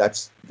possible, but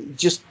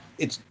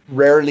it's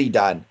rarely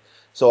done.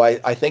 So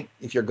I think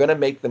if you're going to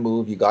make the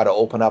move, you got to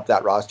open up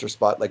that roster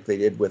spot like they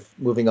did with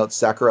moving out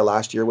Sekera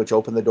last year, which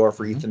opened the door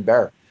for Mhm. Ethan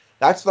Bear.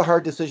 That's the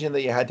hard decision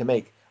that you had to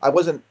make. I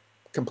wasn't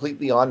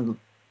completely on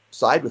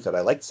side with it.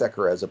 I liked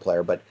Sekera as a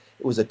player, but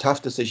it was a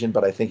tough decision,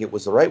 but I think it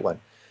was the right one.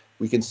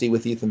 We can see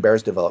with Ethan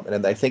Bear's development,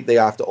 and I think they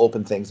have to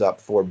open things up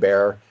for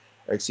Bear,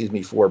 or excuse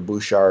me, for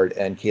Bouchard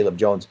and Caleb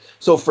Jones.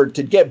 So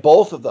to get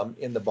both of them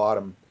in the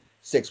bottom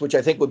six, which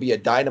I think would be a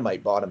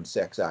dynamite bottom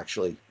six,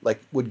 actually, like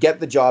would get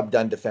the job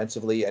done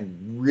defensively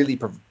and really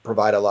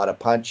provide a lot of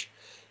punch.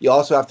 You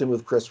also have to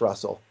move Chris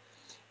Russell,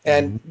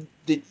 and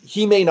Mhm.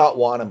 he may not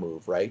want to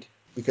move, right?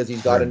 Because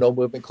he's got a Right. no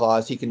movement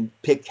clause. He can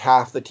pick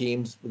half the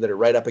teams that are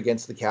right up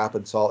against the cap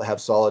and have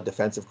solid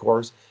defensive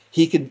cores.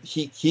 He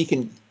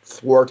can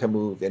thwart a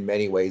move in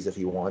many ways if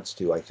he wants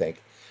to, I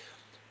think.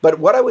 But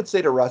what I would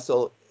say to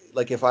Russell,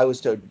 like if I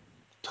was to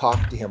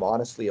talk to him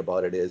honestly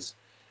about it, is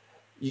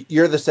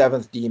You're the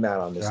seventh D man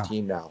on this Yeah.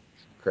 team now,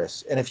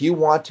 Chris. And if you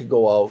want to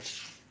go out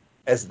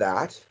as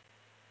that,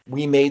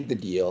 we made the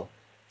deal,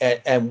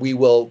 and we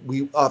will.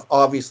 We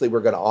obviously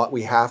we're going to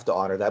we have to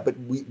honor that, but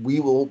we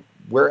will.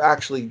 We're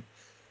actually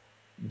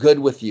good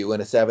with you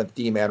in a seventh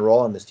D man role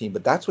on this team,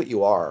 but that's what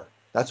you are.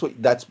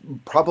 That's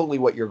probably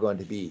what you're going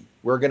to be.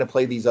 We're going to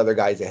play these other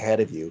guys ahead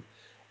of you,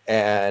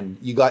 and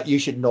you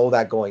should know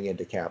that going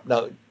into camp.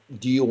 Now,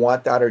 do you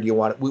want that, or do you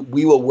want?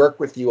 We will work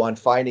with you on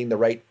finding the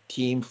right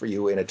team for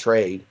you in a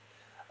trade,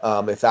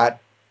 if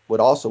that would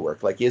also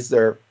work. Like, is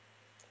there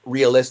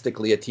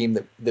realistically a team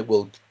that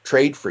will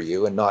trade for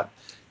you and not,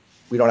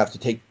 we don't have to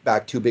take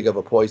back too big of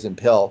a poison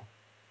pill.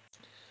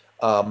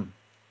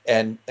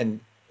 And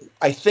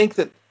I think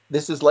that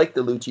this is like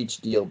the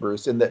Lucic deal,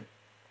 Bruce, in that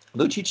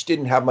Lucic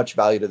didn't have much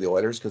value to the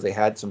Oilers because they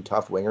had some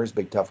tough wingers,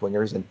 big tough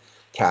wingers, and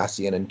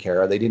Cassian and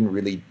Kara. They didn't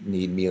really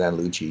need Milan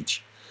Lucic.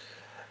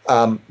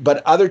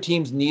 But other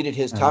teams needed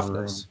his And Maroon.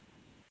 toughness.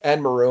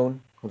 And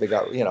Maroon, who they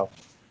got,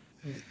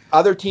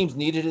 other teams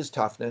needed his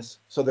toughness.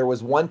 So there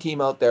was one team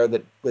out there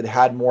that would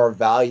had more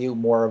value,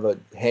 more of a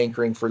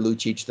hankering for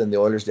Lucic than the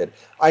Oilers did.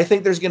 I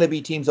think there's going to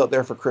be teams out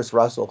there for Chris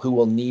Russell who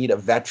will need a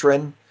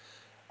veteran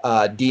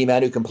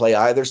D-man who can play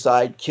either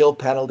side, kill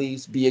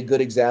penalties, be a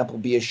good example,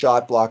 be a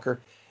shot blocker,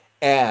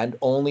 and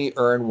only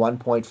earn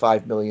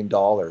 $1.5 million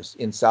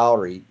in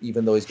salary,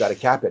 even though he's got a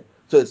cap hit.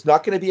 So it's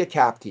not going to be a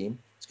cap team.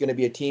 It's going to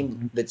be a team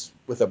Mhm. that's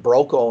with a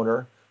broke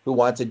owner who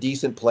wants a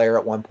decent player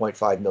at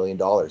 $1.5 million.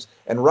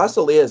 And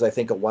Russell is, I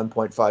think, a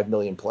 $1.5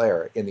 million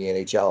player in the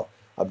NHL,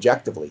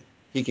 objectively.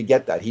 He could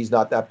get that. He's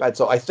not that bad.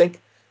 So I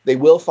think they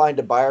will find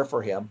a buyer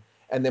for him,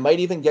 and they might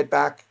even get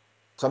back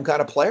some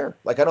kind of player.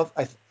 Like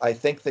I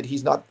think that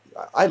he's not.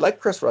 I like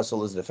Chris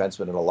Russell as a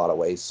defenseman in a lot of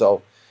ways.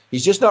 So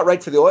he's just not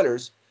right for the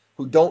Oilers,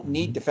 who don't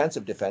need Mhm.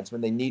 defensive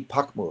defensemen. They need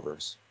puck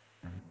movers.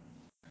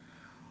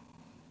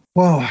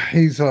 Well,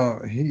 he's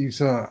a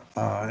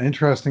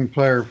interesting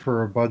player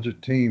for a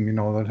budget team,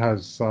 that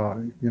has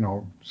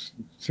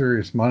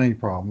serious money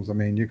problems. I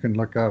mean, you can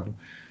look at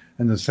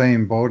in the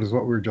same boat as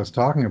what we were just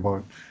talking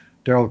about.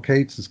 Daryl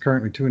Cates is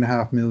currently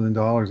 $2.5 million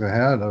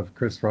ahead of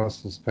Chris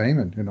Russell's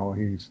payment.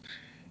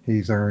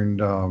 He's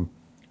earned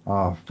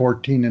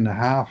 14 and a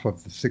half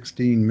of the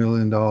 $16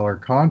 million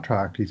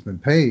contract he's been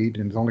paid,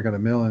 and he's only got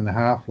 $1.5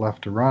 million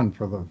left to run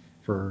for the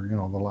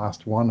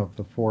last one of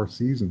the 4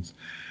 seasons.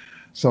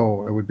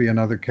 So it would be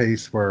another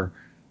case where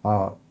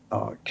uh,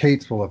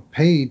 Cates will have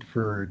paid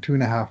for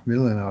 $2.5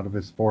 million out of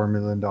his $4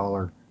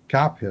 million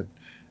cap hit,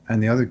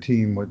 and the other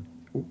team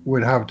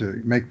would have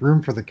to make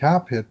room for the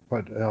cap hit,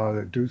 but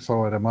do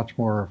so at a much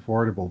more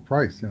affordable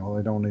price. They'd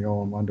only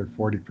owe him under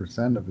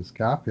 40% of his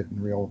cap hit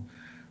in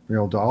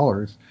real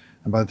dollars.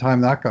 And by the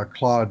time that got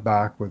clawed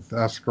back with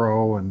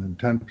escrow and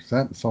then 10%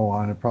 and so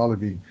on, it'd probably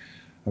be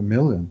a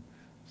million.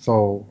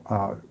 So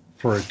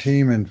for a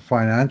team in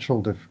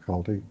financial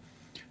difficulty,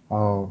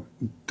 uh,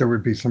 there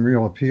would be some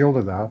real appeal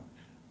to that.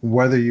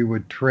 Whether you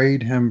would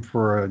trade him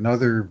for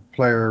another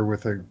player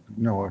with a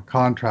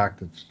contract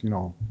that's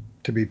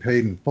to be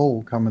paid in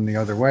full coming the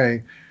other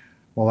way,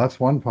 well, that's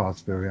one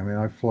possibility. I mean,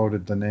 I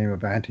floated the name of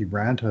Antti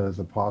Ranta as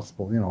a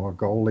possible, a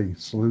goalie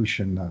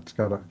solution that's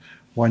got a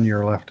 1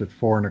 year left at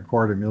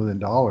 $4.25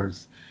 million.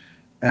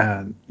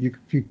 And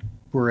if you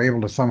were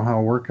able to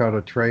somehow work out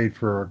a trade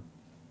for a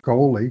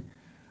goalie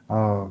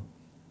uh,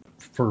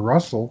 for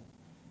Russell,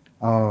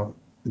 uh,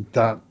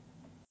 that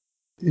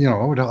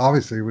it would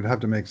obviously it would have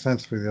to make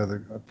sense for the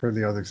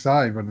other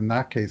side. But in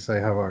that case, they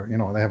have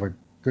a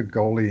good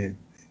goalie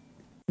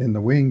in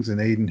the wings in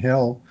Aiden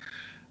Hill.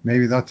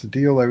 Maybe that's a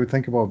deal they would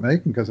think about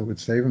making because it would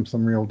save them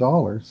some real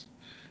dollars.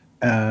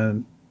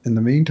 And in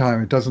the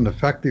meantime, it doesn't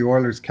affect the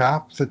Oilers'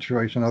 cap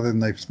situation other than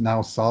they've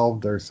now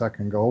solved their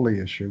second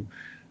goalie issue,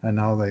 and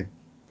now they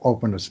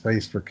opened a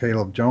space for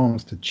Caleb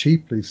Jones to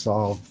cheaply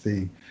solve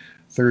the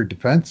third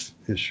defense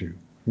issue.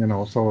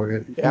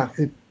 So Yeah,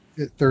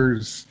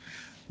 there's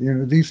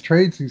these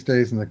trades these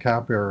days in the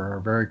cap era are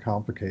very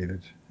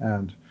complicated,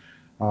 and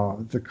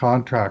the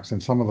contracts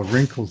and some of the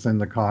wrinkles in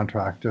the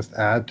contract just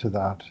add to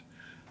that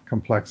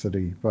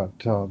complexity. But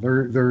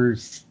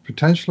there's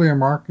potentially a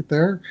market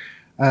there.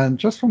 And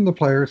just from the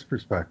player's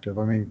perspective,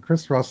 I mean,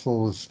 Chris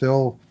Russell is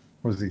still,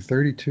 what is he,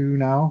 32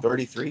 now?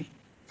 33.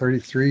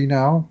 33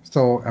 now.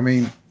 So, I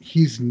mean,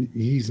 he's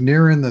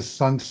nearing the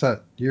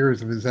sunset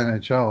years of his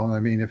NHL. And I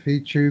mean, if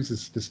he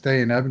chooses to stay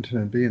in Edmonton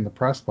and be in the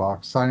press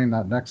box, signing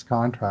that next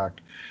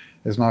contract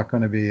is not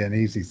going to be an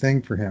easy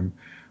thing for him.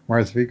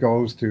 Whereas if he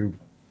goes to,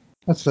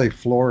 let's say,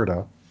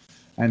 Florida,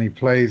 and he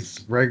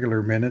plays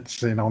regular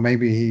minutes,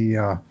 maybe he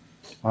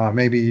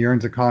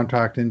earns a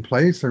contract in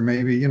place, or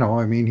maybe,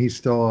 I mean, he's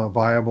still a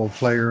viable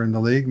player in the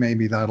league.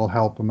 Maybe that'll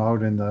help him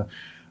out in the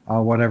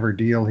whatever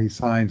deal he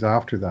signs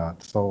after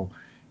that. So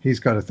he's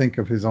got to think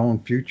of his own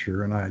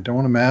future, and I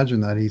don't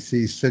imagine that he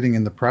sees sitting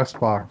in the press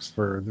box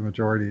for the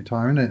majority of the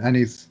time. And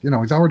he's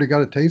already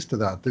got a taste of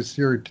that this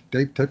year.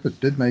 Dave Tippett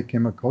did make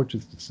him a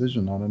coach's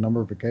decision on a number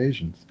of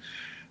occasions.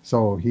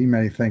 So he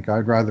may think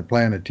I'd rather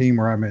play on a team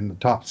where I'm in the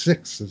top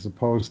six as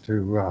opposed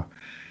to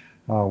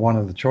one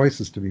of the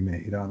choices to be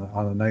made on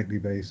a nightly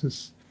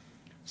basis.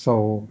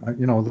 So,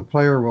 the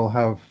player will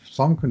have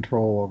some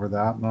control over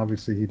that. And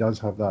obviously, he does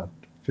have that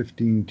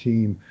 15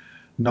 team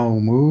no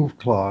move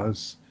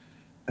clause.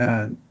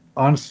 And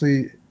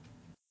honestly,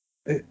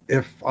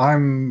 if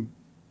I'm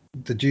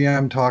the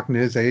GM talking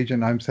to his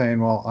agent, I'm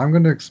saying, well, I'm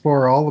going to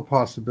explore all the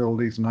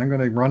possibilities and I'm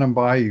going to run them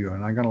by you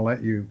and I'm going to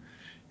let you,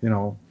 you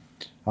know,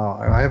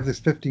 I have this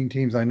 15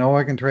 teams. I know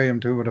I can trade them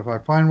to, but if I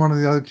find one of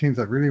the other teams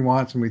that really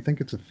wants and we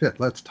think it's a fit,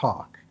 let's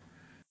talk.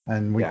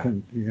 And we Yeah.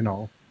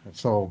 can,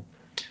 so,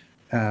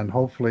 and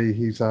hopefully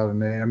he's out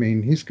of I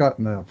mean, he's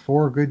gotten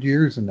 4 good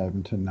years in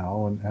Edmonton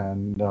now,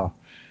 and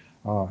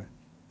uh,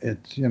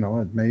 it's,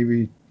 it may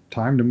be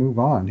time to move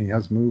on. He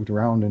has moved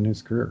around in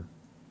his career.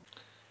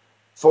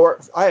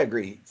 I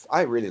agree.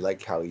 I really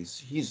like how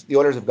he's the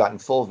Oilers have gotten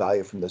full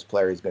value from this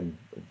player. He's been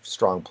a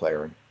strong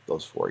player in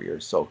those 4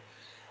 years. So,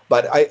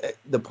 but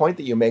the point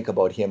that you make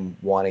about him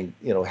wanting,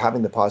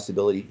 having the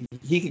possibility,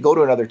 he could go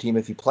to another team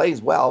if he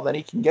plays well, then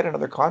he can get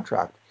another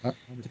contract.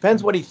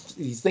 Depends 100%. what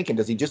he's thinking.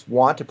 Does he just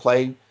want to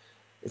play?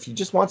 If he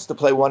just wants to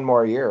play one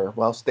more year,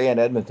 well, stay in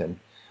Edmonton.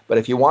 But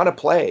if you want to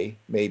play,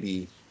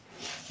 maybe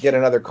get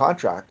another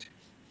contract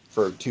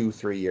for 2,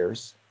 3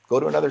 years, go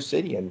to another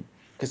city, and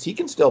because he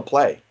can still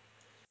play.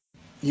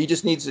 He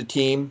just needs a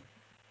team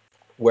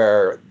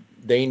where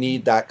they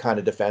need that kind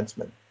of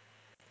defenseman.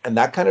 And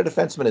that kind of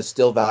defenseman is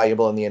still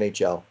valuable in the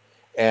NHL.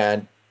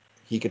 And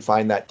he could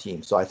find that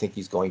team. So I think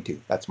he's going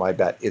to. That's my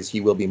bet, is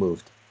he will be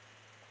moved.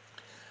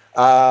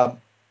 Uh,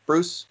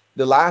 Bruce,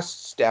 the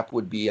last step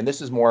would be, and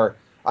this is more,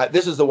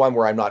 this is the one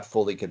where I'm not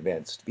fully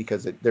convinced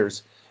because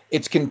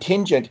it's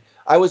contingent.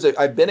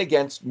 I've been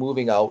against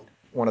moving out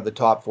one of the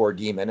top four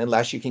D-men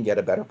unless you can get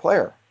a better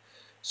player.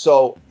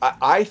 So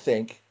I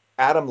think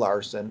Adam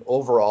Larson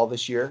overall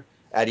this year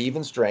at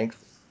even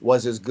strength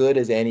was as good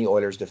as any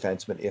Oilers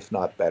defenseman, if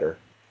not better.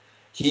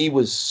 He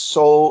was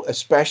so,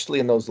 especially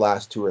in those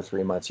last 2 or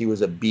 3 months, he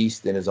was a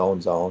beast in his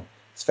own zone.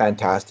 It's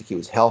fantastic. He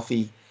was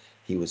healthy.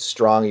 He was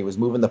strong. He was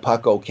moving the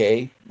puck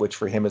okay, which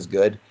for him is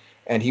good.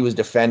 And he was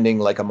defending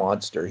like a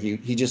monster.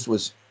 He just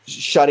was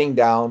shutting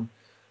down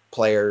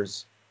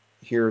players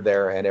here,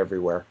 there, and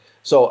everywhere.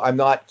 So I'm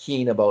not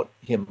keen about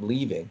him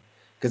leaving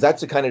because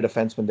that's the kind of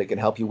defenseman that can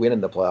help you win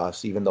in the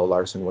playoffs, even though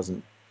Larson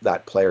wasn't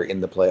that player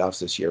in the playoffs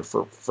this year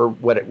for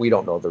we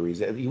don't know the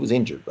reason. He was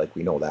injured, like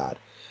we know that.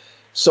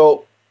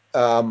 So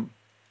um,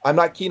 I'm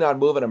not keen on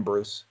moving him,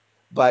 Bruce.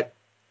 But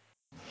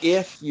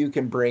if you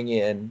can bring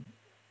in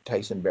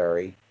Tyson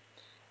Barrie,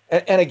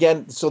 and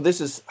again, so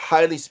this is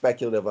highly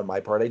speculative on my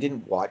part. I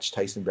didn't watch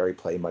Tyson Barrie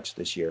play much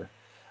this year.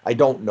 I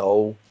don't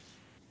know.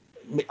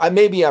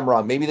 Maybe I'm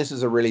wrong. Maybe this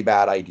is a really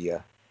bad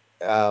idea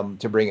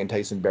to bring in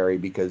Tyson Barrie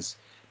because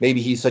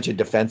maybe he's such a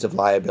defensive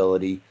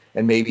liability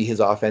and maybe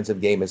his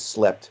offensive game has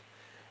slipped.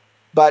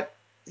 But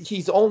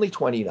he's only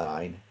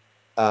 29.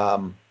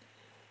 Um,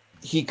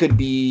 he could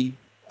be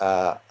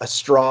a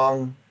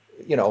strong,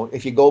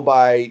 if you go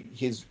by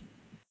his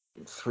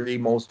three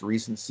most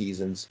recent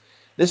seasons,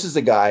 this is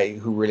a guy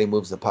who really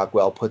moves the puck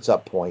well, puts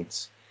up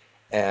points,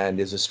 and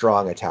is a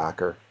strong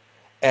attacker.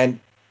 And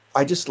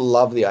I just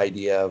love the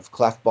idea of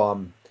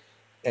Clefbaum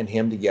and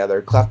him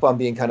together. Clefbaum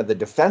being kind of the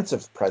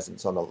defensive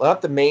presence on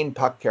not the main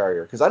puck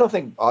carrier, because I don't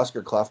think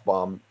Oscar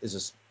Clefbaum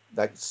is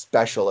that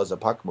special as a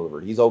puck mover.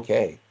 He's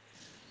okay.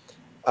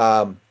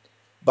 Um,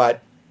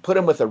 but put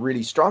him with a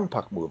really strong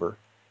puck mover,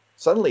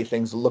 suddenly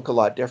things look a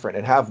lot different.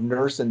 And have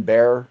Nurse and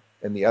Bear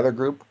in the other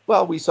group,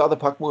 well, we saw the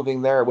puck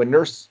moving there when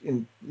Nurse,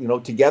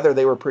 together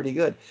they were pretty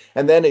good.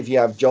 And then if you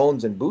have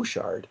Jones and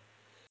Bouchard,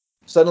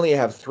 suddenly you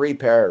have three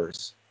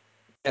pairs,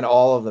 and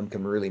all of them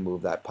can really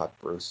move that puck.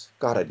 Bruce,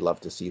 God, I'd love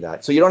to see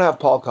that. So you don't have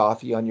Paul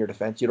Coffey on your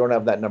defense, you don't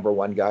have that number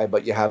one guy,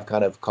 but you have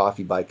kind of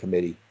Coffey by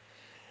committee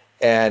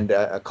and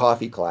a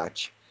Coffey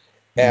clutch,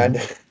 Mm-hmm.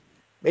 and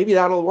maybe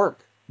that'll work.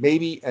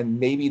 Maybe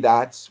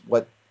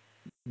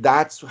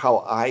that's how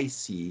I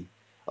see,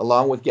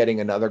 along with getting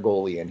another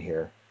goalie in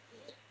here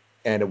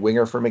and a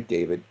winger for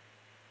McDavid.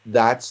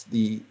 That's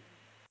the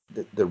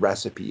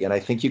recipe, and I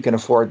think you can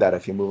afford that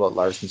if you move out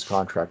Larson's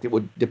contract. It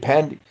would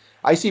depend.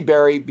 I see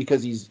Barrie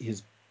because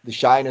the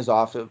shine is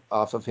off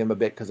of him a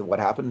bit because of what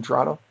happened in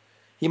Toronto.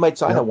 He might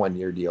sign a Yep. 1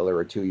 year deal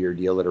or a 2 year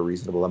deal at a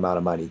reasonable amount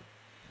of money.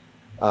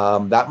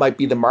 That might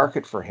be the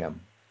market for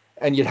him,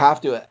 and you'd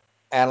have to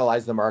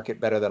analyze the market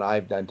better than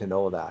I've done to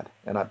know that.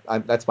 And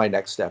that's my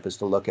next step is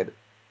to look at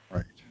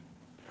Right.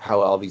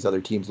 how all these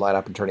other teams line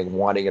up and turning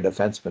wanting a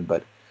defenseman.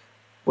 But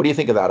what do you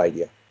think of that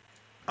idea?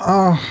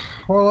 Uh,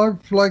 well,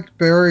 I've liked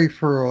Barry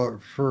for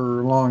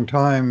a long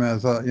time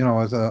as an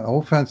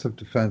offensive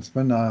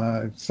defenseman.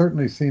 I've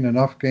certainly seen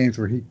enough games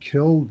where he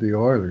killed the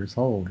Oilers.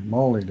 Holy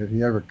moly, did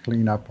he ever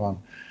clean up on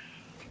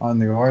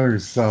the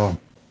Oilers'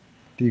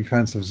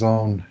 defensive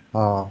zone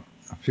a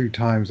few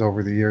times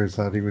over the years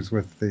that he was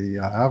with the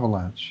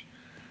Avalanche.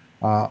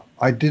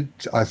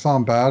 I saw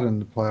him bad in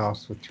the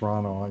playoffs with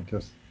Toronto.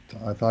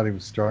 I thought he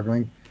was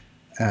struggling,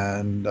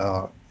 and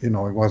he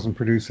wasn't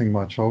producing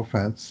much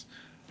offense.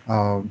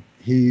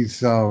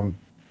 He's uh,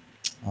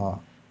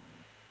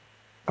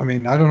 I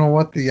mean, I don't know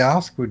what the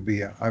ask would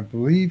be. I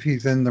believe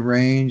he's in the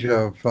range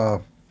of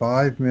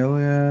 5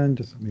 million.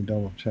 Just let me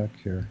double check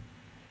here.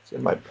 It's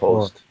in my For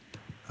post.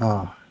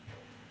 uh,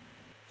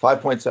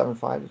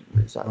 5.75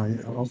 is that oh, what yeah,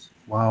 it oh, is?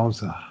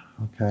 wowza.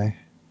 Okay,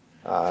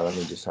 Let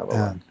me just have a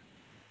look. and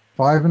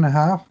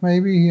 5.5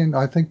 maybe, and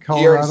I think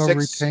Colorado He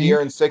retained.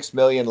 earned 6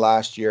 million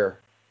last year.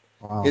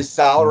 Wow. His Okay.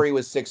 salary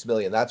was 6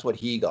 million. That's what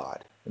he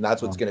got, and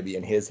that's what's Oh, going to be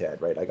in his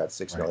head, right? I got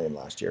six right. million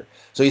last year,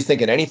 so he's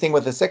thinking anything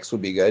with a six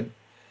would be good.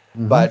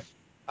 Mm-hmm. But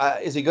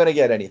is he going to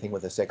get anything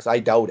with a six? I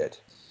doubt it.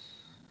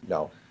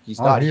 No, he's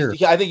Not not. here.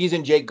 I think he's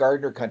in Jake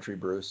Gardner country,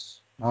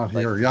 Bruce. Not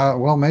Like, here. Yeah,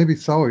 well, maybe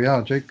so.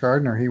 Yeah, Jake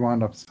Gardner, he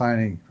wound up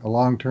signing a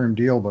long-term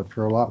deal, but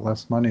for a lot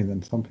less money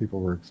than some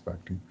people were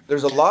expecting.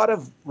 there's a lot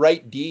of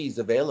right D's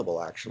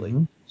available, actually.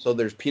 Hmm. So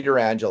there's Peter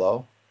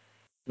Angelo,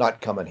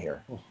 not coming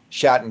here.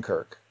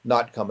 Shattenkirk,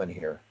 not coming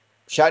here.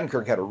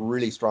 Shattenkirk had a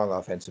really strong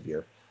offensive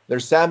year.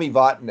 There's Sami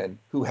Vatanen,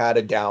 who had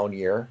a down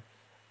year,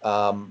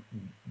 um,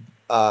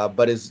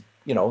 but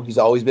he's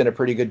always been a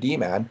pretty good D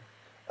man.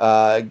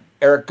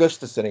 Eric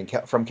Gustafson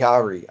from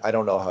Calgary. I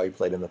don't know how he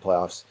played in the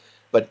playoffs,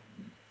 but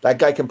that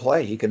guy can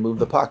play. He can move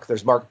the puck.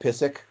 There's Mark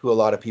Pysyk, who a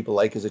lot of people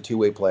like as a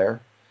two-way player.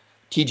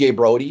 TJ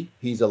Brody,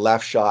 he's a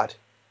left shot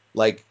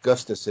like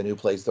Gustafson who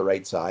plays the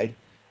right side.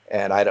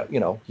 And I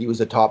don't, he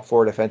was a top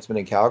four defenseman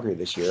in Calgary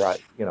this year.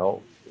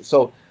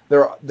 So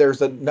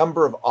there's a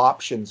number of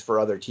options for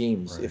other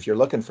teams Right. if you're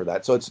looking for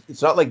that. So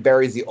it's not like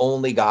Barry's the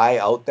only guy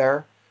out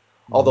there,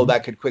 although Hmm.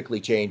 that could quickly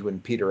change when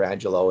Peter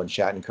Angelo and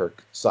Shattenkirk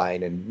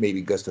sign and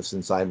maybe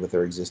Gustafson sign with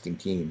their existing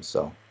teams.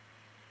 So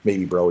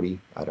maybe Brody,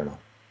 I don't know.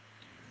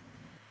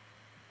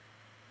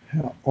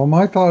 Yeah. Well,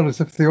 my thought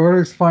is if the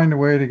Oilers find a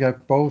way to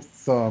get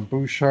both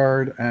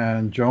Bouchard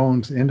and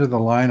Jones into the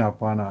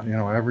lineup on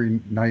a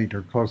every night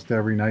or close to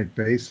every night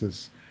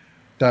basis,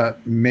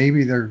 that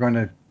maybe they're going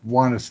to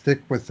want to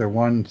stick with the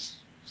one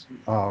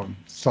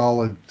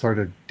solid sort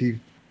of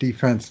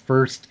defense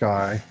first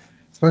guy,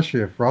 especially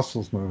if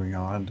Russell's moving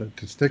on,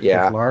 to stick with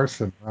Yeah.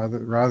 Larson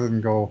rather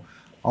than go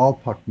all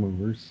puck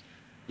movers.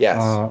 Yes.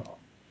 Uh,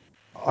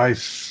 I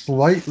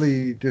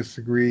slightly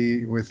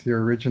disagree with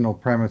your original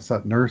premise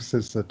that Nurse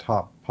is the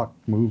top puck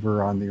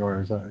mover on the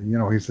Oilers.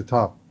 He's the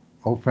top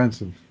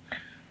offensive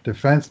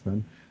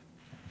defenseman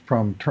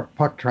from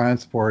puck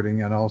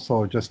transporting and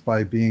also just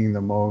by being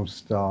the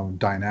most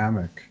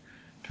dynamic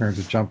in terms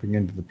of jumping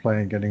into the play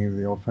and getting into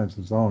the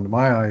offensive zone. To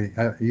my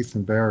eye,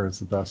 Ethan Bear is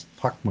the best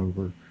puck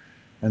mover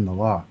in the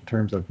lot in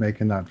terms of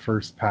making that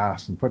first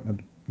pass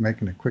and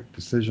making a quick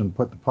decision,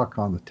 put the puck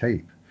on the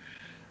tape.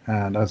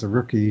 And as a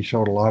rookie, he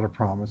showed a lot of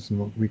promise,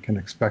 and we can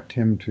expect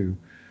him to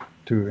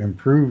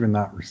improve in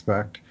that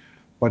respect.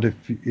 But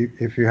if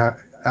you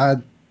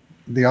add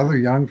the other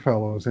young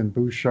fellows in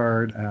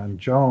Bouchard and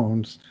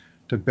Jones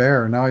to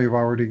Bear, now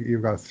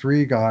you've got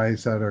three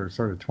guys that are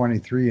sort of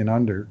 23 and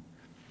under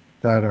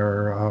that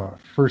are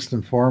first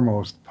and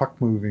foremost puck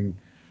moving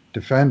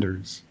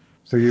defenders.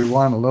 So you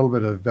want a little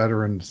bit of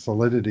veteran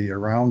solidity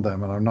around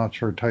them, and I'm not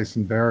sure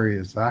Tyson Barrie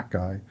is that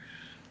guy.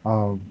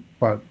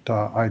 But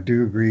I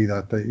do agree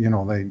that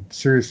they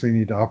seriously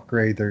need to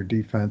upgrade their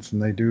defense,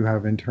 and they do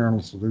have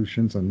internal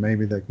solutions, and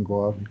maybe they can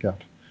go out and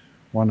get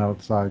one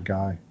outside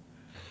guy.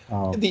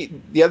 Uh,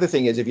 The other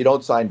thing is if you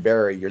don't sign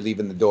Barry, you're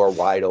leaving the door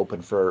wide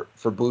open for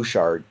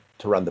Bouchard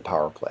to run the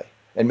power play,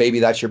 and maybe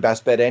that's your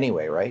best bet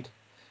anyway, right?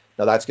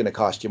 Now that's going to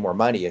cost you more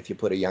money if you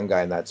put a young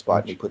guy in that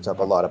spot and he which puts up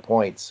a lot of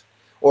points,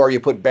 or you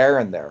put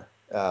Barron there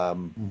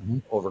hmm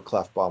over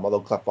Clefbaum.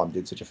 Although Clefbaum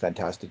did such a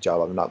fantastic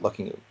job, I'm not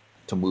looking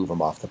to move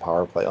him off the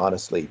power play,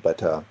 honestly.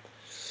 But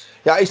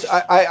yeah,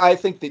 I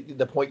think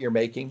the point you're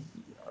making,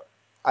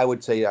 I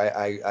would say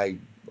I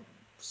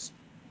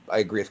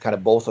agree with kind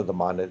of both of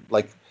them on it.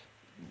 Like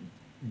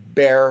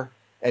Bear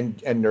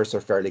and Nurse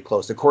are fairly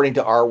close, according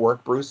to our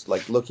work, Bruce.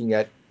 Like looking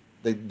at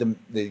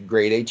the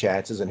grade A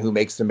chances and who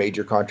makes the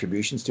major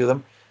contributions to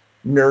them,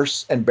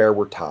 Nurse and Bear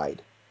were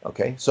tied.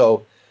 Okay,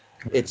 so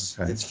okay.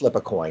 it's flip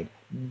a coin.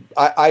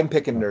 I'm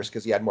picking Uh, Nurse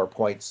because he had more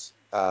points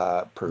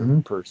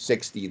mhm. per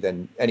 60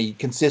 than, and he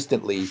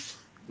consistently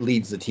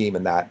leads the team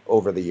in that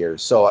over the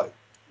years. So Yeah.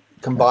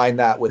 combine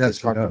that with his Yes,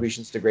 he does.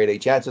 contributions to grade A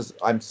chances.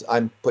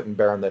 I'm putting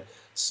Bear on the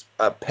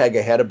peg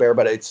ahead of Bear,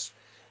 but it's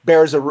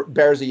Bear's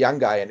a young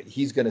guy and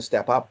he's going to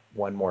step up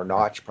one more Right.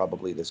 notch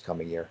probably this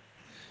coming year.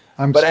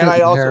 I'm But and I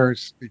splitting also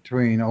hairs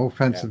between yeah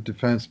offensive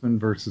defenseman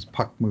versus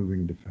puck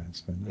moving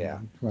defenseman. yeah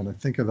And when I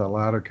think of the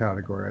latter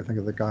category, I think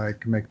of the guy who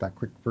can make that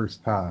quick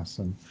first pass.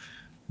 And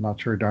I'm not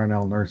sure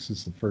Darnell Nurse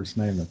is the first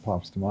name that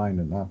pops to mind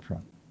in that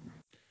front.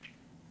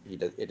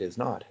 it is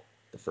not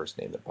the first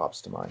name that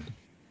pops to mind.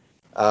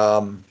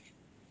 Um,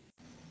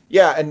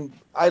 yeah, and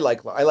I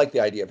like the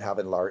idea of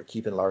having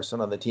keeping Larson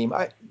on the team.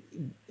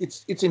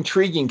 It's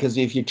intriguing because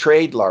if you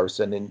trade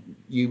Larson and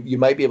you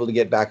might be able to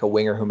get back a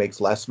winger who makes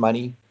less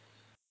money,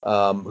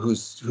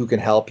 who can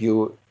help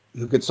you,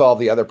 who could solve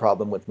the other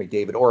problem with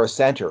McDavid, or a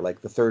center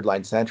like the third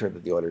line center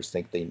that the Oilers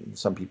think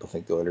some people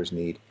think the Oilers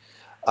need.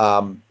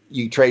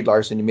 You trade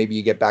Larson, and maybe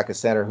you get back a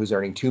center who's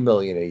earning 2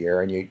 million a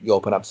year, and you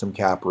open up some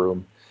cap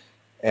room.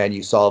 and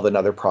you solve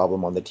another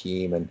problem on the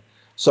team. And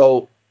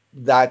so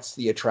that's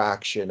the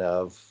attraction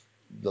of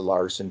the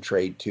Larson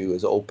trade too,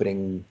 is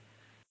opening.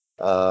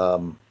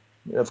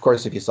 Of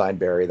course, if you sign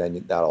Barrie,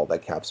 then that all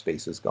that cap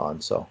space is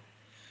gone. So,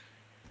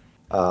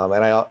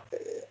 and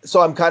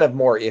so I'm kind of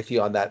more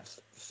iffy on that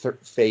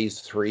phase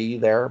 3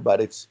 there,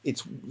 but it's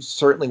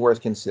certainly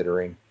worth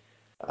considering.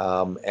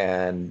 I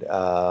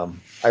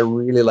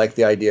really like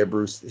the idea,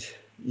 Bruce.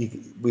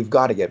 We've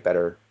got to get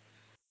better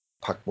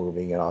puck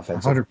moving and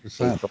offensive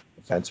 100%.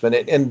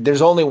 defensemen. And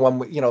there's only one.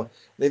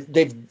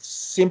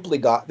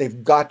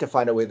 They've got to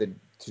find a way to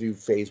do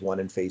phase 1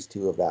 and phase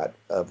 2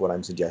 of what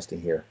I'm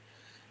suggesting here,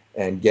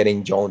 and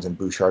getting Jones and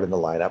Bouchard in the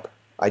lineup.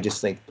 I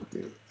just think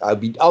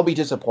I'll be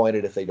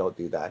disappointed if they don't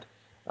do that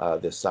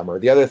this summer.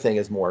 The other thing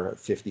is more a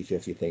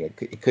 50-50 thing.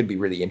 It could be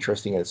really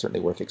interesting, and it's certainly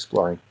worth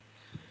exploring.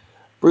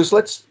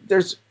 Bruce,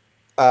 there's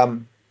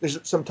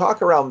some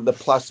talk around the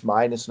plus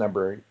minus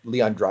number,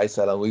 Leon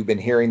Draisaitl. We've been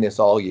hearing this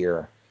all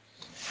year.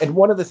 And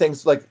one of the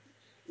things, like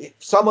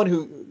someone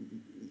who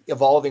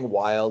evolving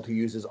wild who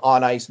uses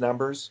on ice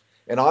numbers,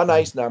 and on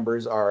ice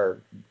numbers are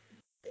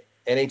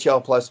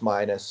NHL plus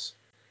minus,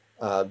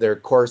 their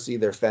Corsi,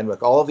 their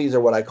Fenwick. All of these are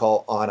what I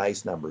call on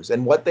ice numbers.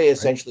 And what they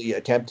essentially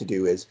attempt to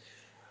do is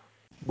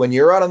when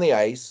you're out on the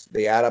ice,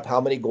 they add up how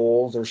many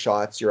goals or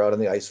shots you're out on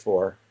the ice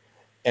for,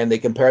 and they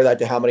compare that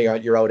to how many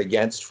you're out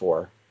against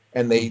for.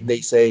 And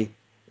they say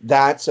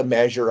that's a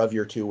measure of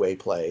your two-way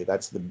play.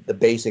 That's the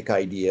basic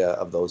idea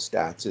of those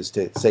stats, is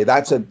to say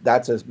that's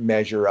a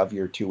measure of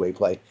your two-way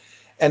play.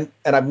 And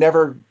I've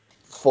never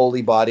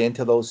fully bought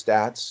into those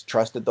stats,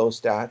 trusted those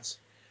stats,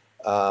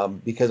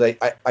 because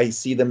I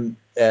see them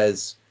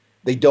as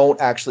they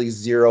don't actually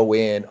zero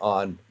in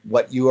on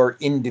what your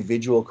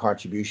individual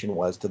contribution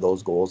was to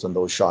those goals and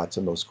those shots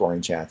and those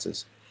scoring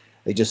chances.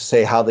 They just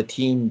say how the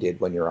team did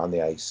when you're on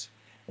the ice,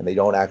 and they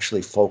don't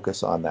actually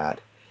focus on that.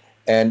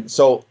 And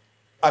so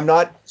I'm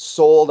not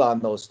sold on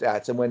those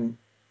stats.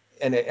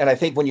 And I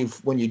think when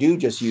you do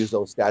just use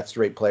those stats to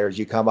rate players,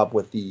 you come up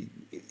with the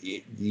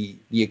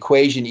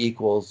equation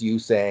equals you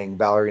saying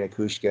Valeri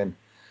Nichushkin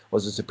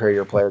was a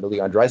superior player to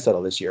Leon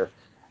Draisaitl this year,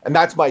 and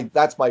that's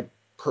my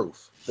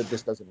proof that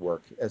this doesn't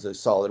work as a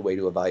solid way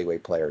to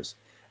evaluate players.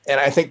 And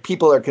I think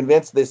people are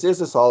convinced this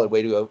is a solid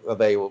way to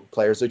evaluate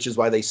players, which is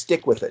why they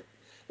stick with it.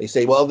 They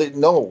say, "Well,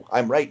 no,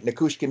 I'm right.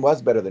 Nichushkin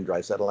was better than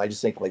Draisaitl." And I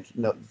just think, like,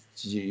 no,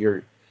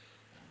 you're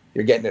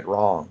getting it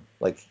wrong.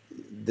 Like,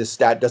 this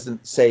stat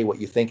doesn't say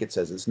what you think it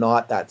says. It's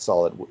not that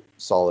solid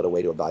a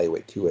way to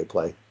evaluate two-way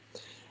play.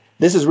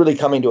 This is really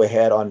coming to a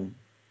head on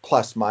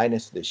plus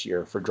minus this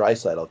year for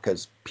Draisaitl,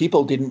 because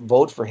people didn't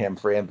vote for him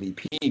for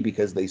MVP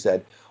because they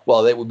said,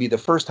 well, it would be the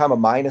first time a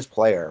minus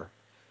player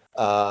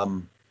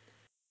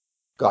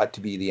got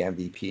to be the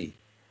MVP.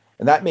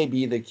 And that may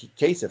be the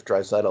case if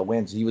Draisaitl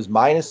wins. He was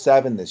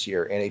 -7 this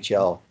year,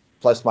 NHL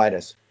plus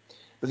minus.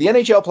 But the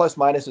NHL plus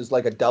minus is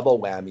like a double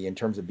whammy in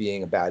terms of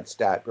being a bad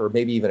stat, or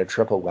maybe even a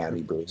triple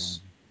whammy,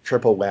 Bruce.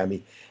 Triple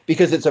whammy,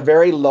 because it's a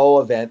very low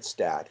event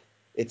stat.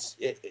 It's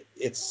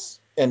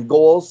and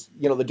goals.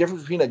 The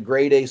difference between a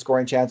grade A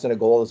scoring chance and a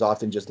goal is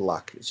often just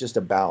luck. It's just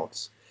a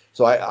bounce.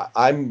 So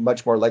I'm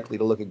much more likely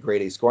to look at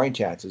grade A scoring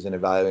chances and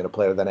evaluate a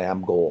player than I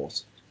am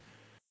goals.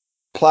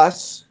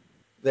 Plus,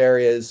 there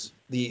is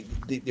the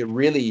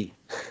really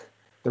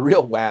the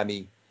real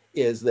whammy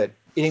is that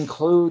it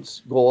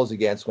includes goals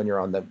against when you're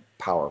on the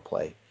power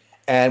play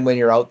and when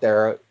you're out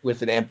there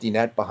with an empty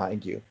net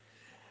behind you.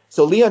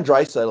 So Leon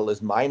Draisaitl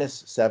is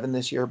 -7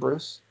 this year,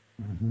 Bruce,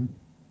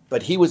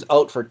 but he was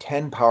out for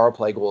 10 power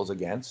play goals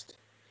against.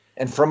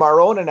 And from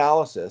our own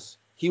analysis,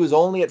 he was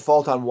only at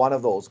fault on one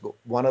of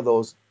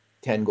those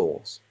 10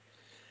 goals.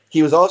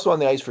 He was also on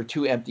the ice for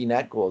 2 empty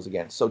net goals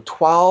against. So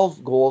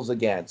 12 goals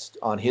against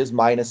on his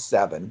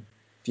 -7.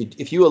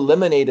 If you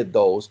eliminated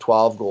those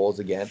 12 goals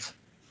against,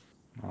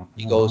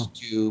 he goes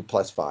to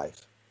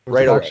 +5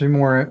 right away.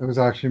 It was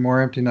actually more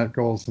empty net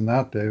goals than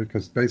that, David,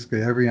 because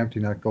basically every empty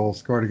net goal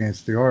scored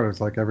against the Oilers,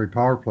 like every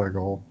power play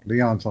goal,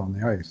 Leon's on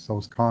the ice. So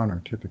is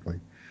Connor typically.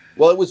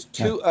 Well, it was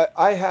 2.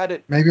 I had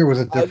it. Maybe it was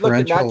a I looked at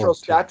differential natural of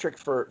 2. stat trick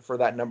for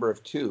that number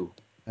of 2.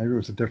 Maybe it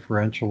was a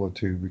differential of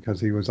 2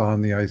 because he was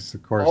on the ice,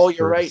 of course, Oh, you're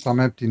for right.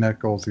 some empty net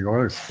goals the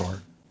Oilers scored.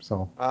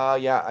 So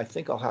Yeah, I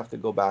think I'll have to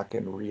go back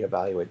and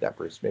reevaluate that,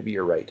 Bruce. Maybe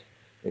you're right.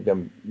 Maybe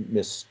I'm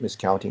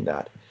miscounting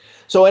that.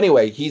 So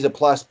anyway, he's a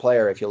plus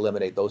player if you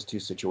eliminate those 2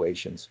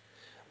 situations.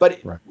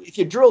 But right. if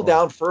you drill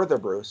down further,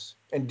 Bruce,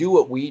 and do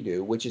what we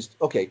do, which is,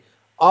 okay,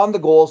 on the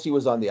goals he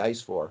was on the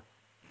ice for,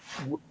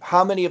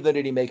 how many of them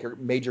did he make a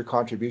major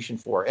contribution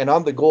for? And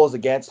on the goals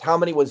against, how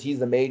many was he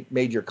the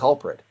major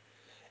culprit?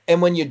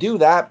 And when you do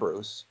that,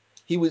 Bruce,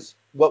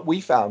 what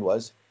we found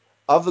was,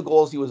 of the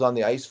goals he was on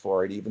the ice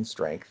for at even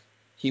strength,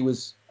 he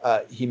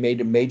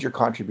made a major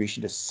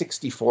contribution to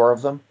 64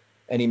 of them,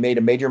 and he made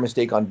a major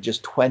mistake on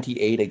just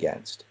 28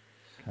 against.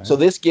 Okay. So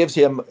this gives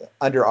him,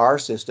 under our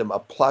system, a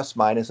plus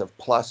minus of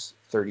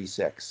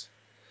 +36.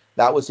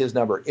 That was his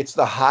number. It's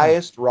the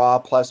highest raw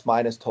plus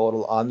minus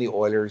total on the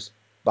Oilers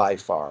by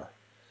far.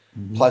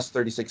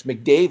 +36.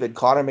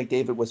 Connor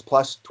McDavid was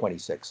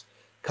 +26.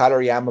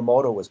 Kailer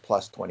Yamamoto was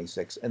plus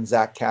 26, and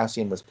Zach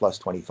Kassian was plus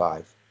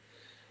 25. Mm-hmm.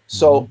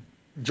 So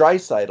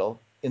Draisaitl,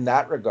 in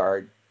that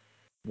regard,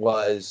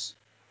 was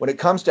when it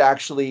comes to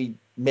actually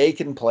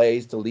making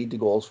plays to lead to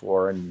goals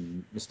for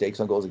and mistakes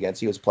on goals against,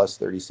 he was plus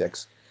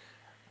 36.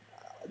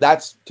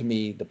 That's to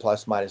me the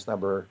plus minus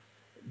number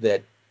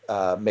that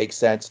makes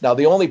sense. Now,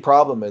 the only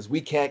problem is we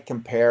can't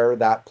compare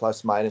that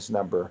plus minus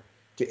number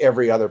to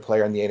every other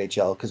player in the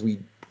NHL because we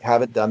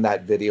haven't done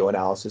that video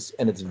analysis,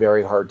 and it's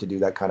very hard to do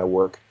that kind of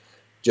work.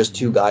 Just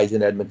two Mm-hmm. guys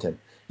in Edmonton.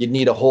 You'd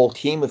need a whole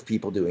team of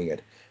people doing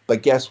it.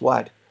 But guess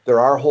what? There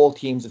are whole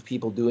teams of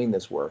people doing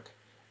this work,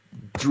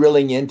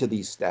 drilling into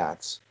these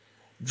stats,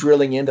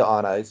 drilling into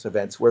on ice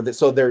events where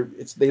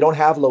they don't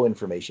have low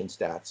information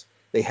stats.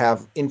 They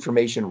have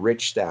information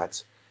rich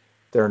stats.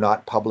 They're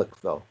not public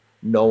though.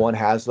 No one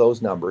has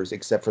those numbers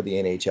except for the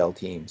NHL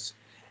teams.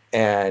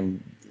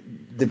 And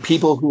the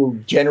people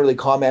who generally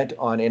comment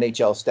on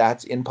NHL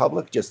stats in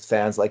public, just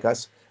fans like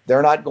us,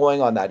 they're not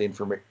going on that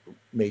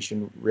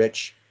information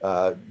rich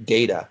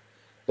data.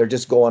 They're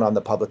just going on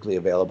the publicly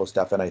available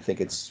stuff. And I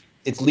think it's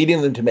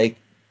leading them to make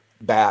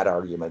bad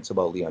arguments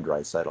about Leon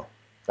Draisaitl.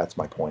 That's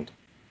my point.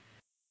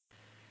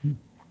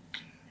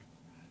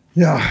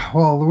 Yeah,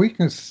 well, the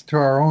weakness to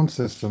our own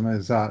system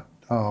is that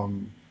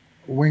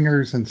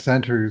wingers and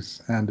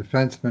centers and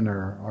defensemen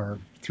are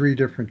three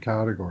different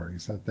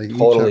categories, that they each have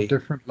Totally.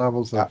 different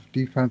levels Yeah. of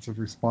defensive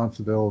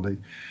responsibility,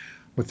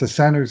 with the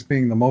centers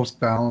being the most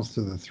balanced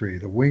of the three.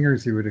 The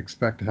wingers you would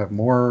expect to have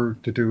more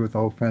to do with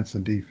offense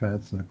and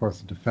defense, and of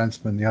course the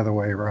defensemen the other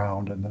way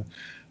around, and the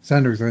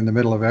centers are in the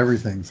middle of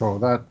everything. So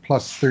that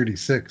plus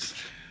 36,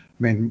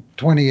 I mean,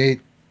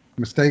 28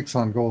 mistakes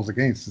on goals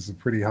against is a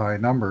pretty high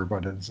number,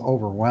 but it's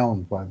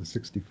overwhelmed by the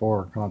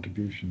 64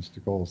 contributions to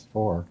goals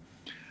for.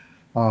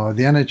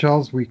 The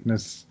NHL's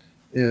weakness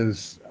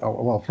is,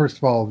 well, first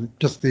of all,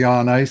 just the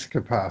on ice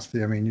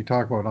capacity. I mean, you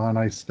talk about on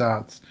ice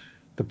stats.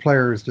 The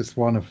player is just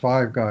one of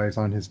five guys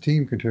on his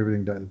team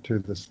contributing to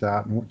the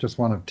stat, and just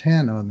one of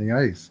 10 on the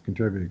ice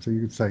contributing. So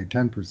you could say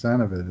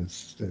 10% of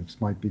it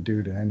might be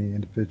due to any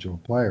individual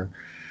player.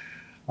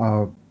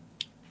 Uh,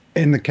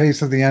 in the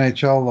case of the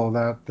NHL,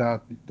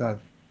 though, that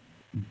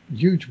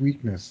huge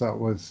weakness that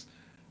was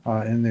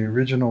in the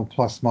original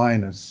plus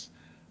minus.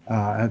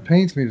 And it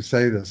pains me to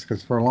say this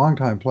because for a long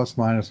time, plus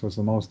minus was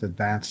the most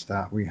advanced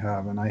stat we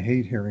have. And I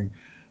hate hearing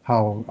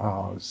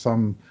how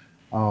some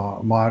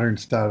modern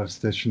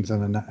statisticians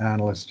and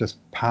analysts just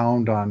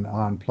pound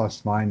on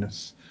plus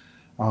minus.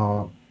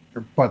 Uh,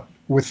 but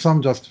with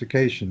some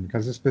justification,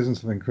 because this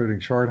business of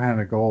including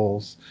shorthanded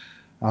goals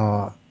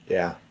uh,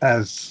 Yeah.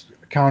 as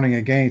counting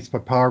against,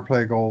 but power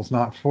play goals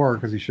not for,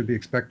 because he should be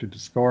expected to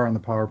score on the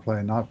power play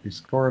and not be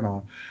scored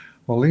on.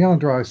 Well, Leon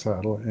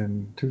Draisaitl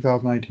in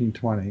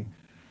 2019-20,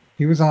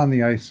 he was on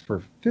the ice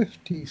for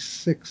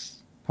 56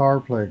 power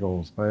play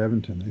goals by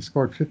Edmonton. They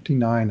scored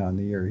 59 on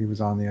the year. He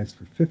was on the ice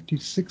for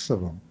 56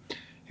 of them.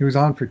 He was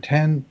on for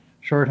 10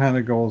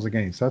 shorthanded goals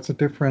against. That's a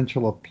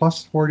differential of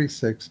plus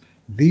 46,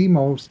 the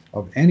most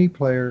of any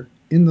player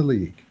in the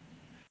league.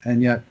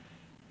 And yet,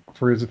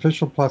 for his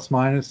official plus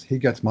minus, he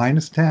gets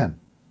minus 10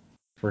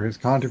 for his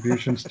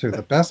contributions to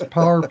the best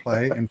power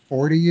play in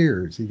 40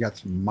 years. He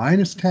gets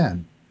minus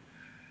 10.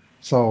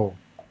 So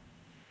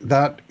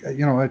that,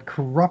 it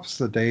corrupts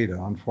the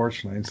data,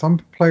 unfortunately. And some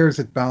players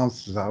it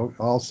balances out.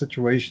 All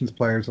situations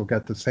players will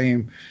get the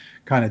same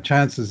kind of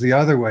chances the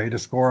other way to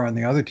score on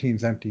the other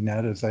team's empty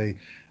net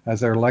as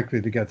they're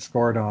likely to get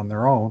scored on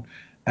their own.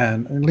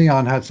 And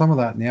Leon had some of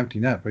that in the empty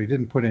net, but he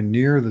didn't put in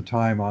near the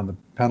time on the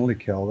penalty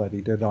kill that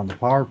he did on the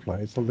power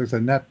play. So there's a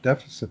net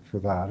deficit for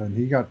that, and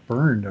he got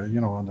burned,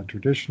 on the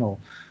traditional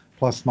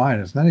plus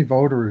minus. And any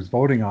voter is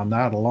voting on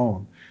that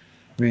alone.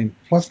 I mean,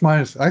 plus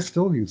minus, I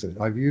still use it.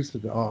 I've used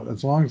it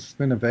as long as it's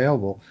been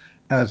available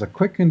as a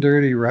quick and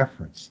dirty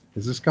reference.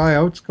 Is this guy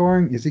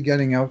outscoring? Is he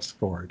getting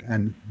outscored?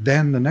 And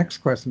then the next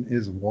question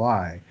is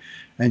why?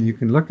 And you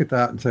can look at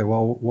that and say,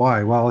 well,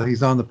 why? Well,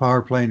 he's on the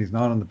power play and he's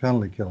not on the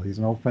penalty kill. He's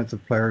an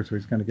offensive player, so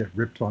he's going to get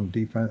ripped on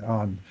defense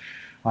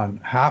on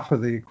half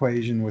of the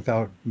equation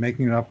without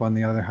making it up on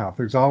the other half.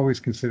 There's always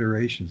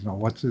considerations.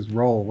 What's his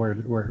role?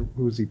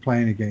 Who's he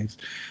playing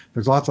against?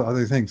 There's lots of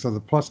other things. So the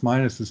plus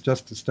minus is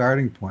just a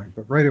starting point.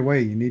 But right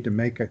away, you need to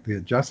make the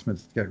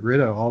adjustments to get rid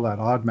of all that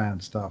odd man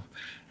stuff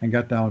and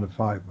get down to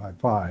 5 by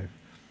 5.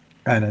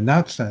 And in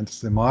that sense,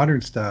 the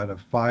modern stat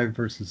of 5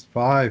 versus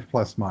 5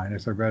 plus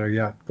minus, or better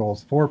yet,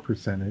 goals for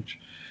percentage,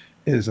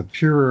 is a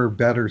purer,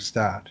 better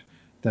stat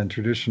than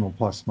traditional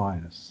plus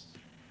minus.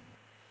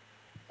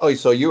 Oh,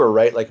 so you were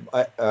right. Like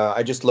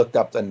I just looked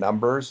up the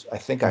numbers. I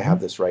think I Mm-hmm. have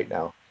this right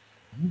now.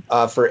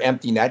 Mm-hmm. For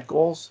empty net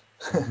goals,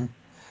 Mm-hmm.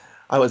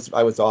 I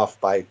was off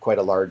by quite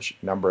a large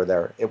number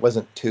there. It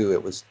wasn't two,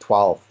 it was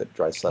 12 that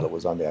Draisaitl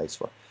was on the ice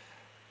for.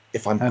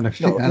 If I'm And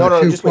no, a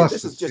no, few just wait.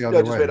 This is pluses the just no, other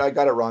just wait. way. I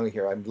got it wrong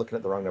here. I'm looking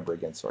at the wrong number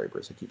again. Sorry,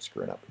 Bruce. I keep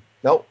screwing up.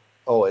 No.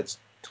 Oh, it's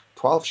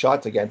 12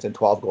 shots against and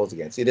 12 goals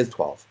against. It is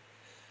 12.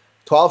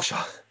 12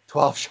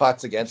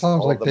 shots against.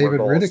 Sounds All of like them were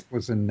David Riddick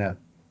goals. was in net.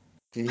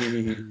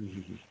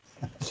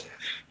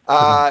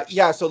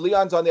 Yeah, so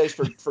Leon's on the ice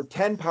for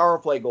 10 power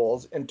play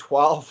goals and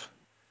 12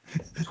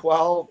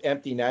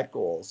 empty net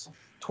goals.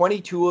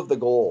 22 of the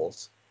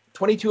goals,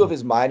 22 of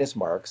his minus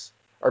marks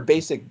are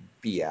basic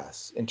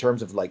BS in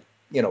terms of like,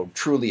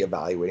 truly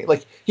evaluating.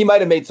 Like he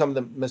might have made some of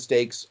the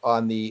mistakes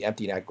on the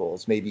empty net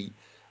goals, maybe,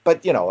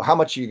 but how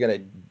much are you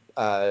going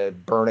to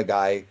burn a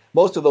guy?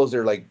 Most of those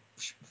are like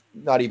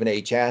not even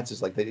a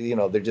chances. Like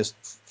they're just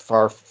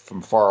far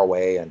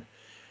away. And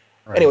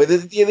Right. anyway,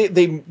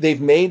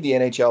 they've made the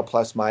NHL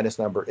plus minus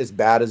number as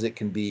bad as it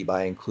can be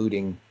by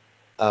including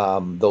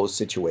those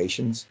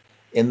situations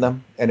in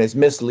them, and it's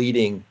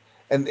misleading.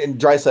 And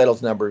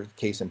Draisaitl's number,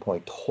 case in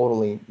point,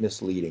 totally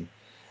misleading.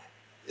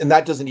 And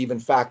that doesn't even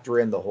factor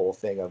in the whole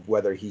thing of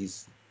whether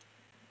he's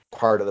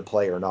part of the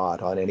play or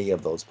not on any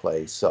of those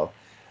plays. So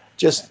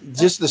just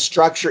the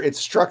structure, it's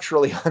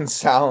structurally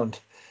unsound,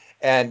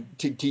 and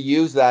to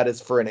use that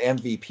as for an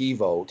MVP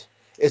vote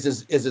is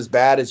as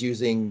bad as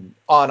using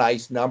on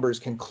ice numbers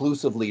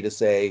conclusively to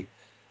say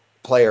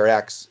player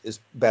X is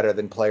better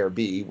than player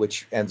B,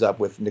 which ends up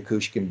with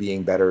Nikushkin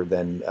being better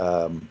than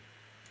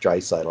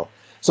Draisaitl.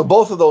 So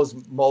both of those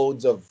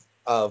modes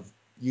of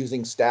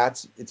using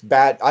stats, it's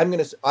bad. I'm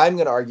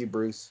gonna argue,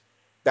 Bruce,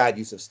 bad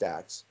use of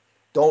stats.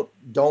 Don't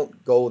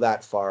go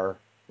that far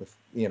with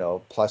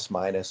plus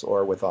minus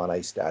or with on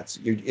ice stats.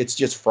 It's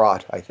just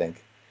fraught, I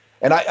think.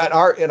 And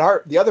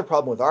the other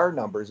problem with our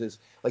numbers is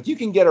like you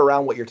can get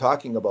around what you're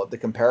talking about, the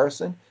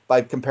comparison,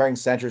 by comparing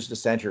centers to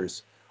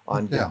centers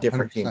on Yeah,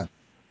 different teams, 100%.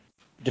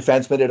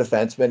 defenseman to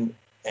defenseman,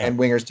 Yeah. and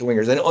wingers to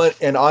wingers,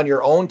 and on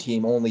your own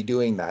team only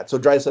doing that. So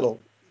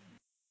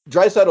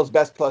Draisaitl's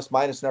best plus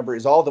minus number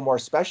is all the more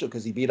special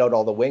because he beat out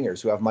all the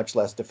wingers who have much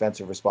less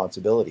defensive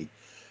responsibility.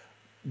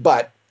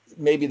 But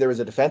maybe there is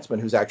a defenseman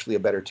who's actually a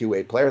better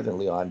two-way player than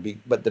Leon,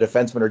 but the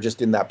defensemen are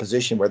just in that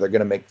position where they're going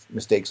to make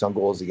mistakes on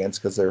goals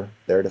against because they're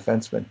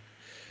defensemen.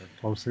 They're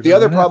closer The to the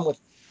other net. problem with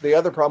the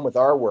other problem with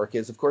our work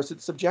is, of course,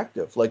 it's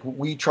subjective. Like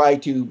we try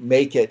to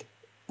make it.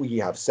 We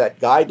have set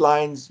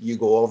guidelines. You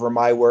go over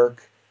my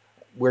work.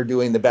 We're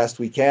doing the best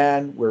we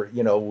can.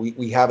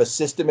 We have a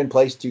system in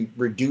place to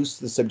reduce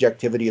the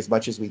subjectivity as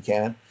much as we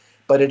can,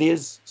 but it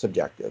is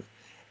subjective.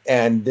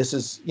 And this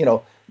is,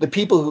 the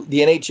people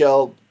the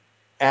NHL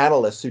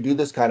analysts who do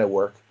this kind of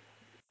work,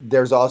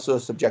 there's also a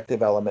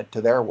subjective element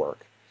to their work.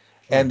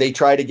 Sure. And they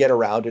try to get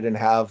around it and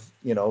have,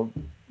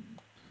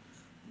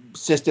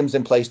 systems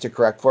in place to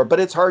correct for it, but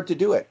it's hard to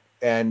do it.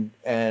 And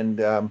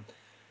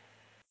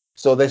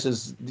so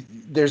there's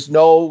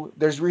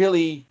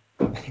really,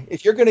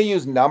 if you're going to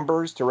use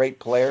numbers to rate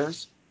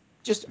players,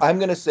 I'm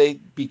going to say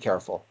be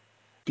careful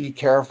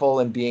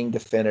in being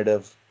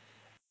definitive,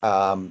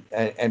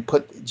 and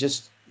put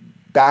just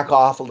back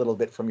off a little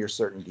bit from your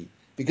certainty,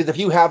 because if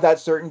you have that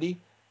certainty,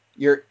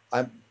 you're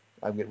I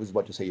was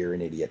about to say you're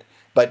an idiot,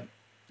 but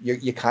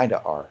you kind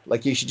of are.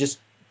 Like you should just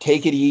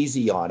take it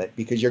easy on it,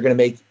 because you're going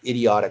to make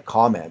idiotic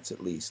comments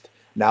at least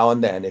now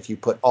and then if you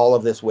put all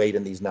of this weight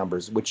in these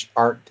numbers, which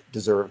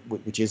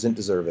isn't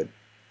deserved.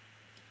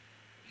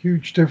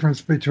 Huge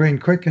difference between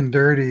quick and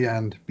dirty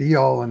and be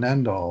all and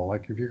end all.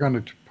 Like if you're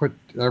going to put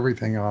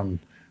everything on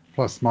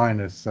plus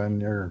minus,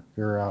 then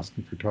you're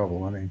asking for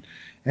trouble. I mean,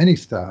 any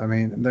stuff. I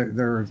mean,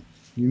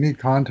 you need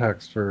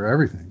context for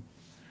everything,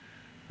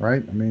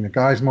 right? I mean, a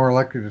guy's more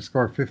likely to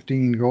score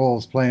 15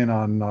 goals playing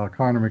on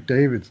Connor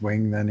McDavid's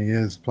wing than he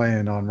is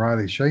playing on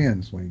Riley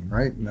Sheahan's wing,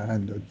 right?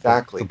 And the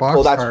Exactly. Well,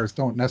 box that's scores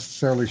don't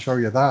necessarily show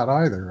you that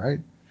either, right?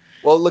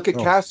 well. Look at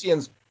So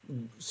Cassian's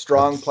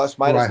strong that's plus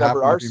who minus I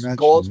number. happen to Our be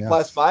goals mentioning.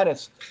 plus Yes.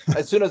 minus.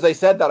 As soon as I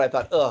said that, I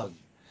thought, ugh,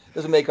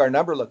 doesn't make our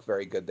number look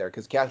very good there.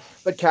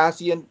 But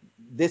Cassian,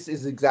 this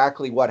is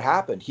exactly what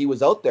happened. He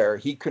was out there.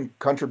 He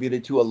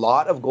contributed to a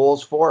lot of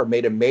goals for,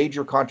 made a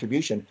major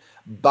contribution,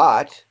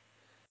 but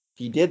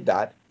he did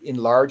that in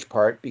large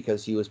part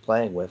because he was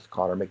playing with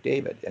Connor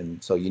McDavid,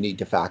 and so you need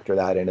to factor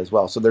that in as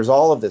well. So there's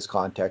all of this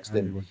context, And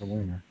he and was a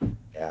winger.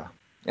 yeah,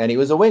 and he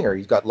was a winger.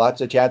 He's got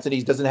lots of chance, and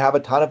he doesn't have a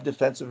ton of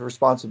defensive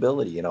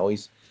responsibility.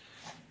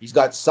 He's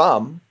got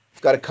some.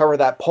 He's got to cover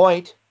that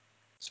point,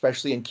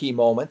 especially in key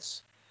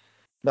moments.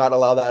 Not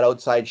allow that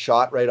outside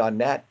shot right on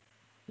net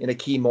in a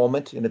key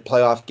moment in a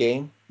playoff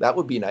game. That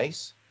would be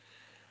nice.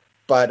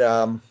 But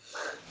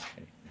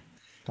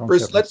Don't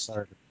Bruce, get me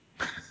started.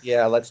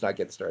 let's not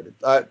get started.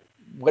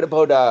 What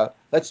about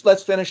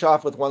let's finish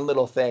off with one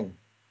little thing.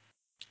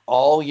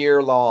 All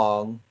year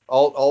long,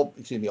 all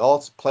excuse me, all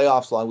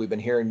playoffs long, we've been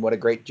hearing what a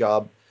great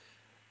job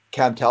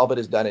Cam Talbot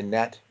has done in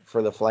net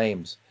for the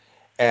Flames,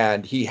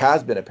 and he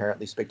has been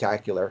apparently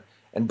spectacular.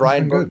 And He's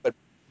been good.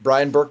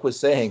 Brian Burke was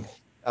saying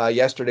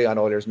yesterday on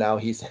Oilers Now,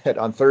 he said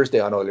on Thursday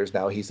on Oilers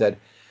Now, he said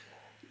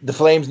the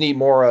Flames need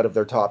more out of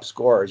their top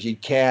scorers. You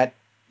can't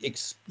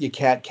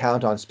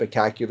count on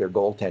spectacular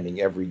goaltending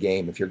every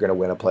game if you're going to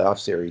win a playoff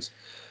series.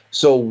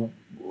 So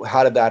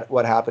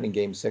what happened in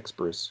Game 6,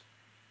 Bruce?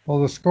 Well,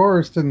 the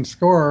scorers didn't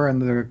score,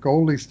 and the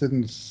goalies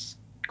didn't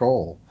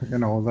goal. You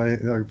know, the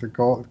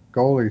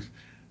goalies.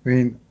 I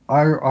mean,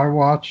 I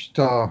watched.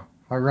 I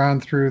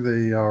ran through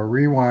the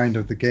rewind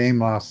of the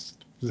game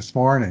last this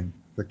morning,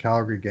 the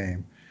Calgary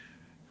game,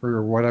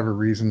 for whatever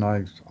reason,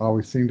 I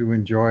always seem to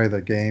enjoy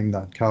the game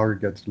that Calgary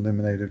gets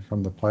eliminated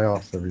from the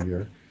playoffs every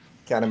year.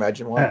 Can't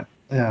imagine why.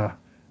 Yeah.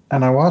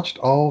 And I watched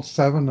all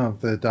seven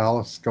of the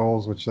Dallas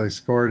goals, which they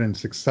scored in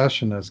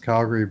succession as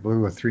Calgary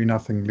blew a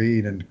 3-0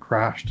 lead and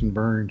crashed and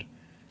burned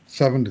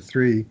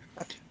 7-3.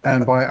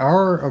 And by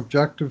our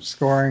objective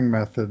scoring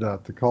method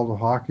at the Cult of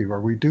Hockey,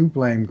 where we do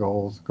blame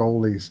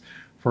goalies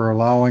for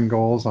allowing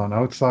goals on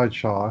outside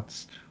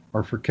shots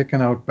or for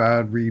kicking out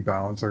bad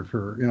rebounds or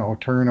for,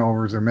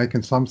 turnovers or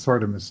making some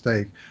sort of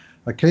mistake,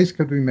 a case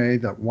could be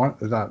made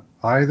that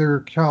either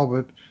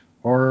Calvert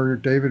or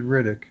David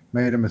Riddick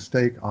made a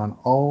mistake on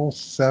all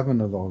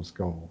seven of those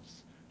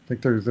goals. I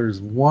think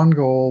there's one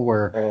goal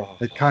where Oh,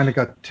 it kind of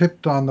got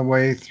tipped on the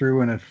way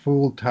through and it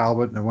fooled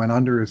Talbot and it went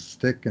under his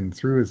stick and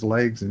through his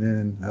legs and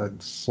in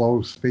at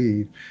slow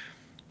speed.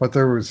 But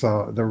there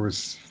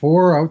was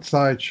four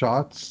outside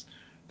shots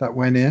that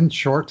went in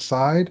short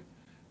side,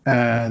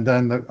 and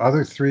then the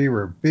other three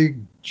were big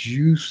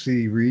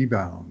juicy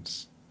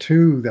rebounds.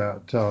 Two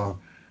that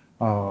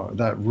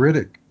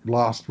Riddick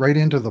lost right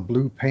into the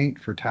blue paint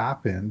for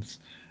tap ins.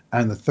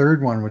 And the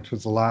third one, which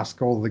was the last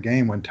goal of the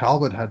game, when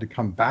Talbot had to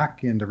come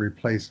back in to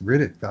replace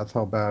Riddick. That's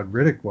how bad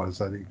Riddick was,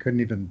 that he couldn't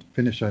even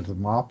finish as a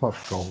mop up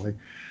goalie.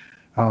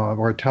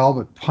 Where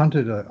Talbot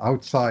punted an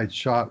outside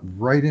shot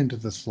right into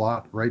the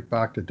slot, right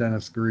back to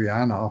Dennis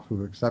Gurianov,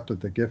 who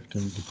accepted the gift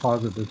and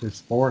deposited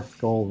his fourth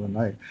goal of the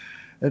night.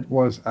 It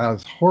was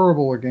as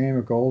horrible a game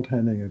of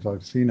goaltending as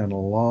I've seen in a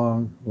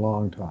long,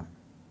 long time.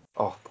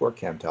 oh, poor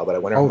Cam Talbot. I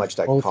wonder how Both, much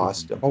that both of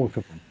cost them, him. both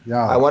of them. I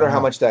Yeah, wonder how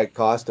yeah. much that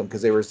cost him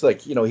because they were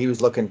like, he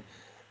was looking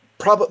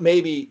probably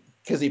maybe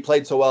because he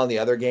played so well in the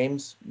other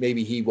games,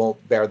 maybe he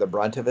won't bear the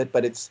brunt of it.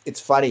 But it's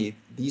funny.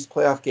 These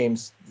playoff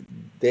games,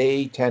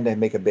 they tend to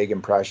make a big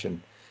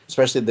impression,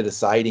 especially the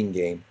deciding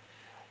game.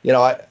 You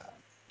know,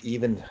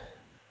 even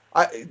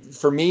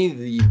for me,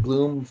 the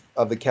bloom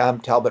of the Cam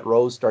Talbot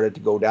rose started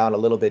to go down a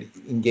little bit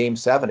in Game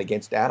 7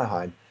 against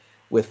Anaheim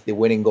with the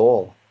winning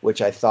goal,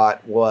 which I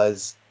thought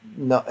was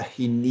no,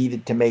 he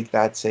needed to make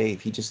that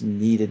save. He just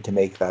needed to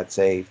make that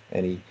save,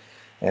 and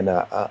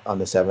on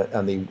the seventh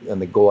on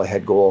the goal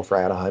ahead goal for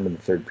Anaheim in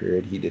the third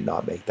period, he did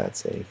not make that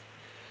save.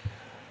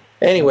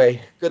 Yep.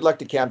 Anyway, good luck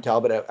to Cam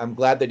Talbot. I'm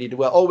glad that he did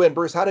well. Oh, and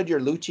Bruce, how did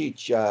your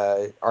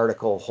Lucic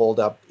article hold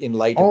up in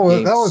light of Oh,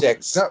 Game that was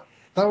Six?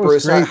 that was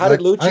Bruce, great. how did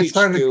Like Lucic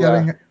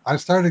do? I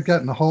started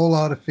getting a whole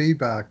lot of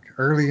feedback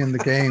early in the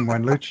game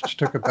when Lucic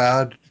took a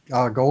bad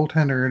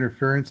goaltender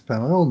interference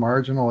penalty, a little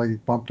marginal. He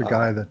bumped a Uh,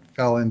 guy that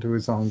fell into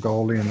his own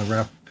goalie, and the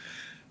ref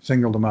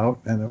singled him out.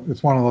 And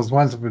it's one of those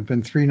ones. If it had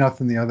been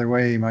 3-0 the other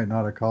way, he might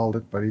not have called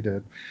it, but he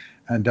did.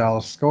 And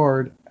Dallas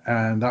scored,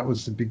 and that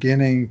was the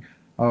beginning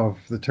of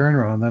the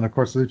turnaround. And then, of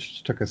course,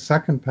 Lucic took a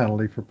second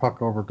penalty for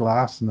puck over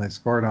glass, and they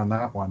scored on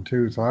that one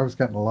too. So I was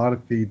getting a lot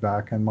of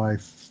feedback, and my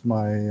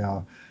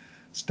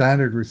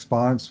standard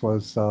response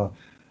was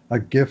a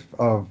gif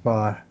of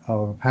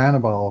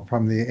Hannibal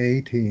from the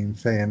A Team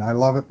saying, "I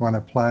love it when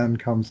a plan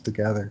comes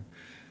together."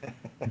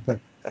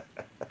 But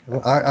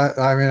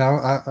I mean,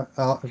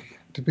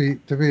 to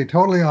be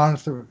totally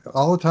honest,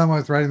 all the time I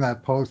was writing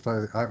that post,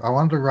 I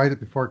wanted to write it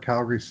before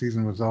Calgary's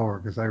season was over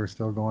because they were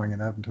still going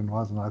and Edmonton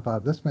wasn't. I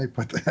thought this may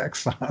put the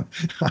X on on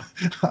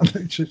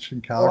Lucic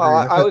and well,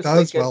 Calgary, and if I it was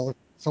does, thinking, well,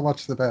 so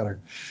much the better.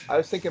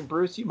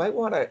 Bruce, you might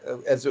want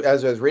to, as I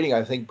was reading,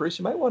 I think Bruce,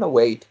 you might want to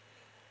wait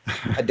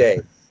a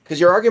day because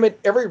your argument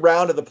every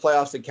round of the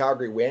playoffs that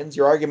Calgary wins,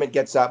 your argument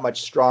gets that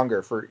much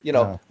stronger for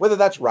Yeah. whether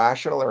that's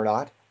rational or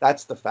not.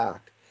 That's the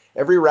fact.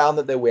 Every round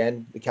that they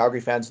win, the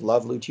Calgary fans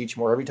love Lucic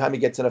more. Every time he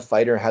gets in a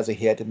fight or has a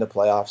hit in the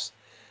playoffs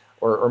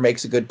or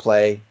makes a good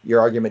play,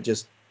 your argument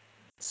just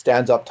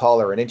stands up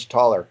taller, an inch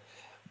taller.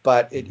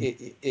 But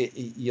Mhm.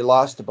 you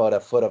lost about a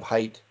foot of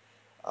height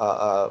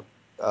uh,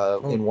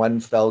 Oh, in one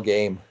fell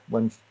game.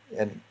 One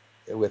and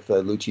with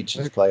Lucic's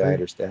they play, I they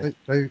understand.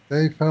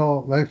 they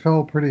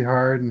fell pretty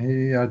hard, and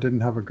he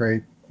didn't have a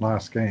great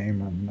last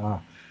game, and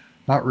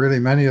not really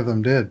many of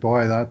them did.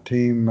 Boy, that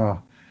team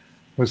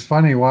was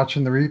funny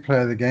watching the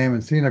replay of the game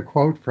and seeing a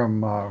quote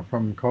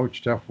from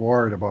Coach Jeff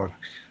Ward about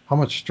how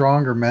much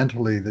stronger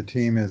mentally the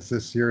team is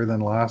this year than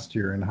last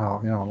year, and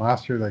how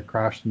last year they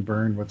crashed and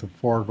burned with a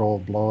 4-goal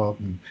blowout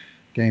in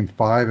Game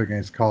 5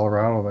 against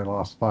Colorado. They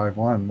lost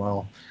 5-1.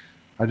 Well,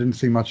 I didn't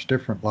see much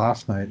different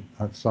last night.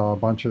 I saw a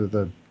bunch of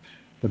the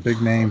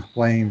big name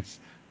Flames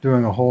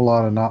doing a whole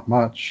lot of not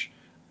much,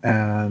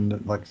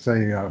 and like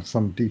say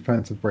some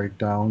defensive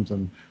breakdowns.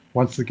 And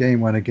once the game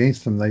went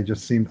against them, they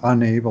just seemed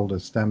unable to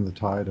stem the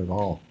tide at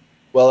all.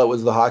 Well, it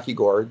was the hockey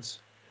gourds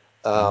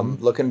Hmm.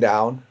 looking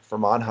down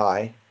from on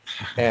high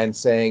and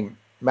saying,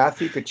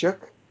 Matthew Kachuk,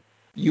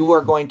 you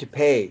are going to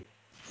pay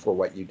for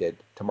what you did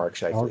to Mark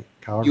Scheifele. You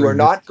Calgary are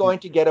not missed. going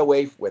to get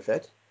away with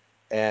it.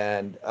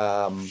 And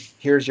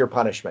here's your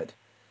punishment.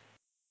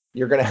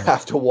 You're going to Yeah,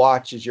 have to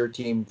watch as your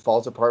team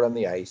falls apart on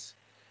the ice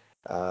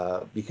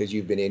because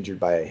you've been injured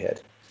by a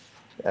hit.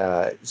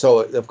 So,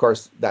 of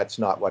course, that's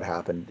not what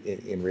happened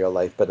in real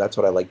life, but that's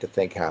what I like to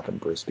think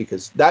happened, Bruce,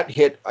 because that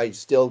hit, I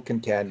still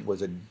contend,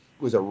 was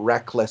a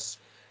reckless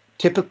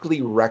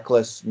typically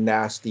reckless,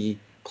 nasty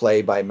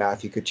play by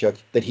Matthew Tkachuk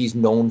that he's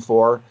known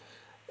for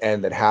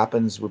and that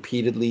happens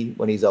repeatedly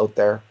when he's out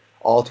there,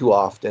 all too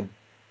often.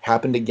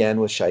 Happened again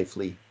with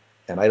Scheifele,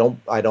 and I don't.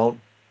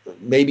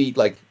 Maybe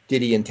like,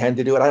 did he intend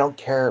to do it? I don't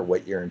care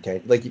what your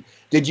intent. Like,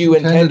 did He you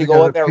intend tended to to go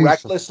get in a there piece of.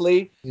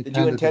 recklessly? He Did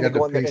you tended to intend to get a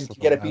go in there piece and of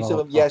get them a at piece of all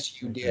him? Yes,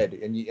 costs. you He did.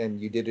 did,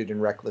 and you did it in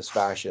reckless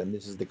fashion.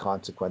 This is the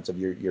consequence of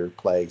your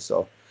play.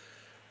 So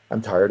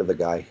I'm tired of the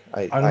guy.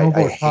 I I don't I, know I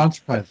about hate.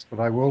 consequence, but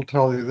I will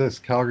tell you this: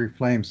 Calgary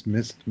Flames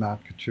missed Matt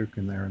Kachuk,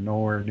 and they're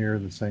nowhere near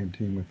the same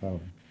team without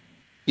him.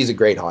 He's a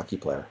great hockey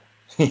player.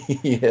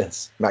 He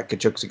is. Matt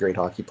Kachuk's a great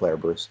hockey player,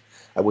 Bruce.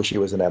 I wish he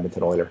was an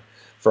Edmonton Oiler.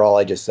 For all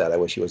I just said, I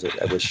wish he was.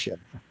 I wish.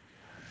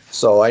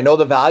 So I know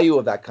the value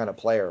of that kind of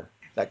player,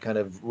 that kind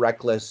of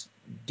reckless,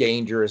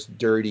 dangerous,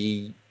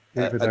 dirty,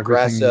 Gave it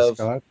everything he's aggressive,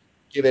 got.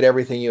 give it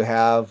everything you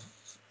have.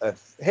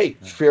 Hey,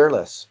 Yeah.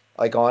 fearless.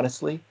 Like,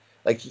 honestly,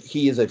 like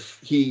he is a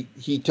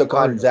he took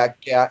on Warrior. Zach.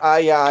 Yeah,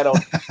 I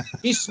don't.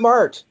 He's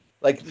smart.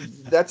 Like,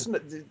 that's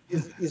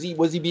is he,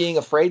 was he being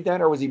afraid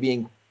then, or was he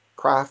being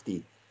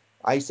crafty?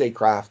 I say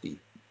crafty,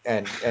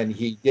 and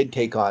he did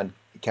take on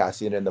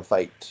Cassian in the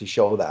fight to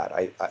show that.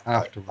 I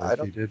Afterwards,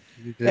 don't. he did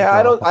Yeah, drop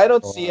I him and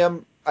don't go see after.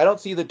 him. I don't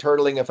see the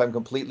turtling, if I'm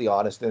completely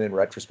honest. And in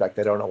retrospect,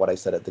 I don't know what I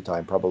said at the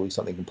time. Probably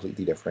something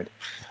completely different.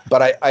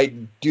 But I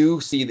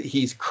do see that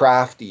he's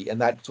crafty, and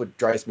that's what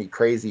drives me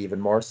crazy even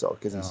more so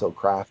because he's Yeah, so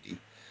crafty.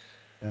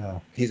 yeah.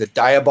 He's a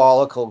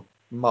diabolical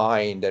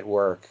mind at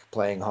work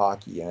playing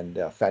hockey, and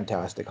a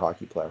fantastic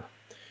hockey player.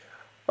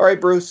 All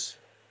right, Bruce,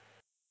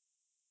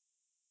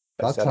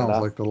 I That said sounds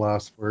enough. like the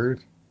last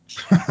word.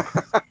 I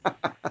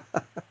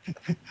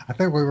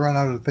think we run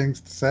out of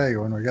things to say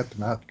when we get to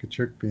Matt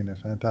Kachuk being a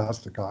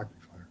fantastic hockey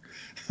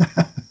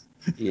player.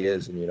 He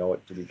is, and you know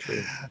it to be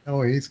true.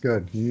 Oh, he's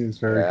good. He is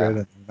very Yeah, good,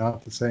 and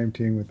not the same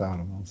team without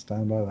him. I'll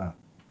stand by that.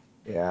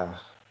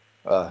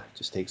 yeah.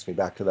 Just takes me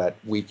back to that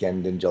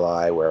weekend in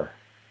July where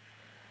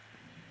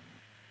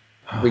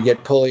we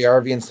get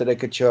Puliarvi instead of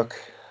Kachuk.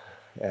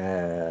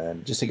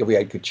 And just think if we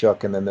had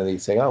Kachuk, and then they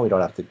say, oh, we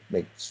don't have to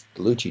make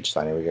Lucic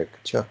sign it, we got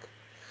Kachuk.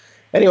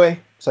 Anyway,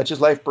 such is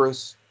life,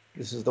 Bruce.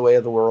 This is the way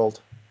of the world.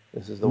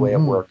 This is the way it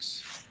Hmm.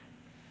 works.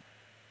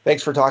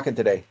 Thanks for talking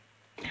today.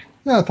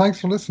 Yeah, thanks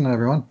for listening,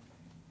 everyone.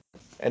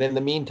 And in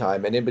the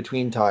meantime, and in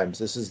between times,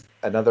 this is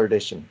another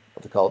edition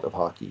of the Cult of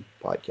Hockey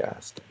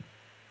podcast.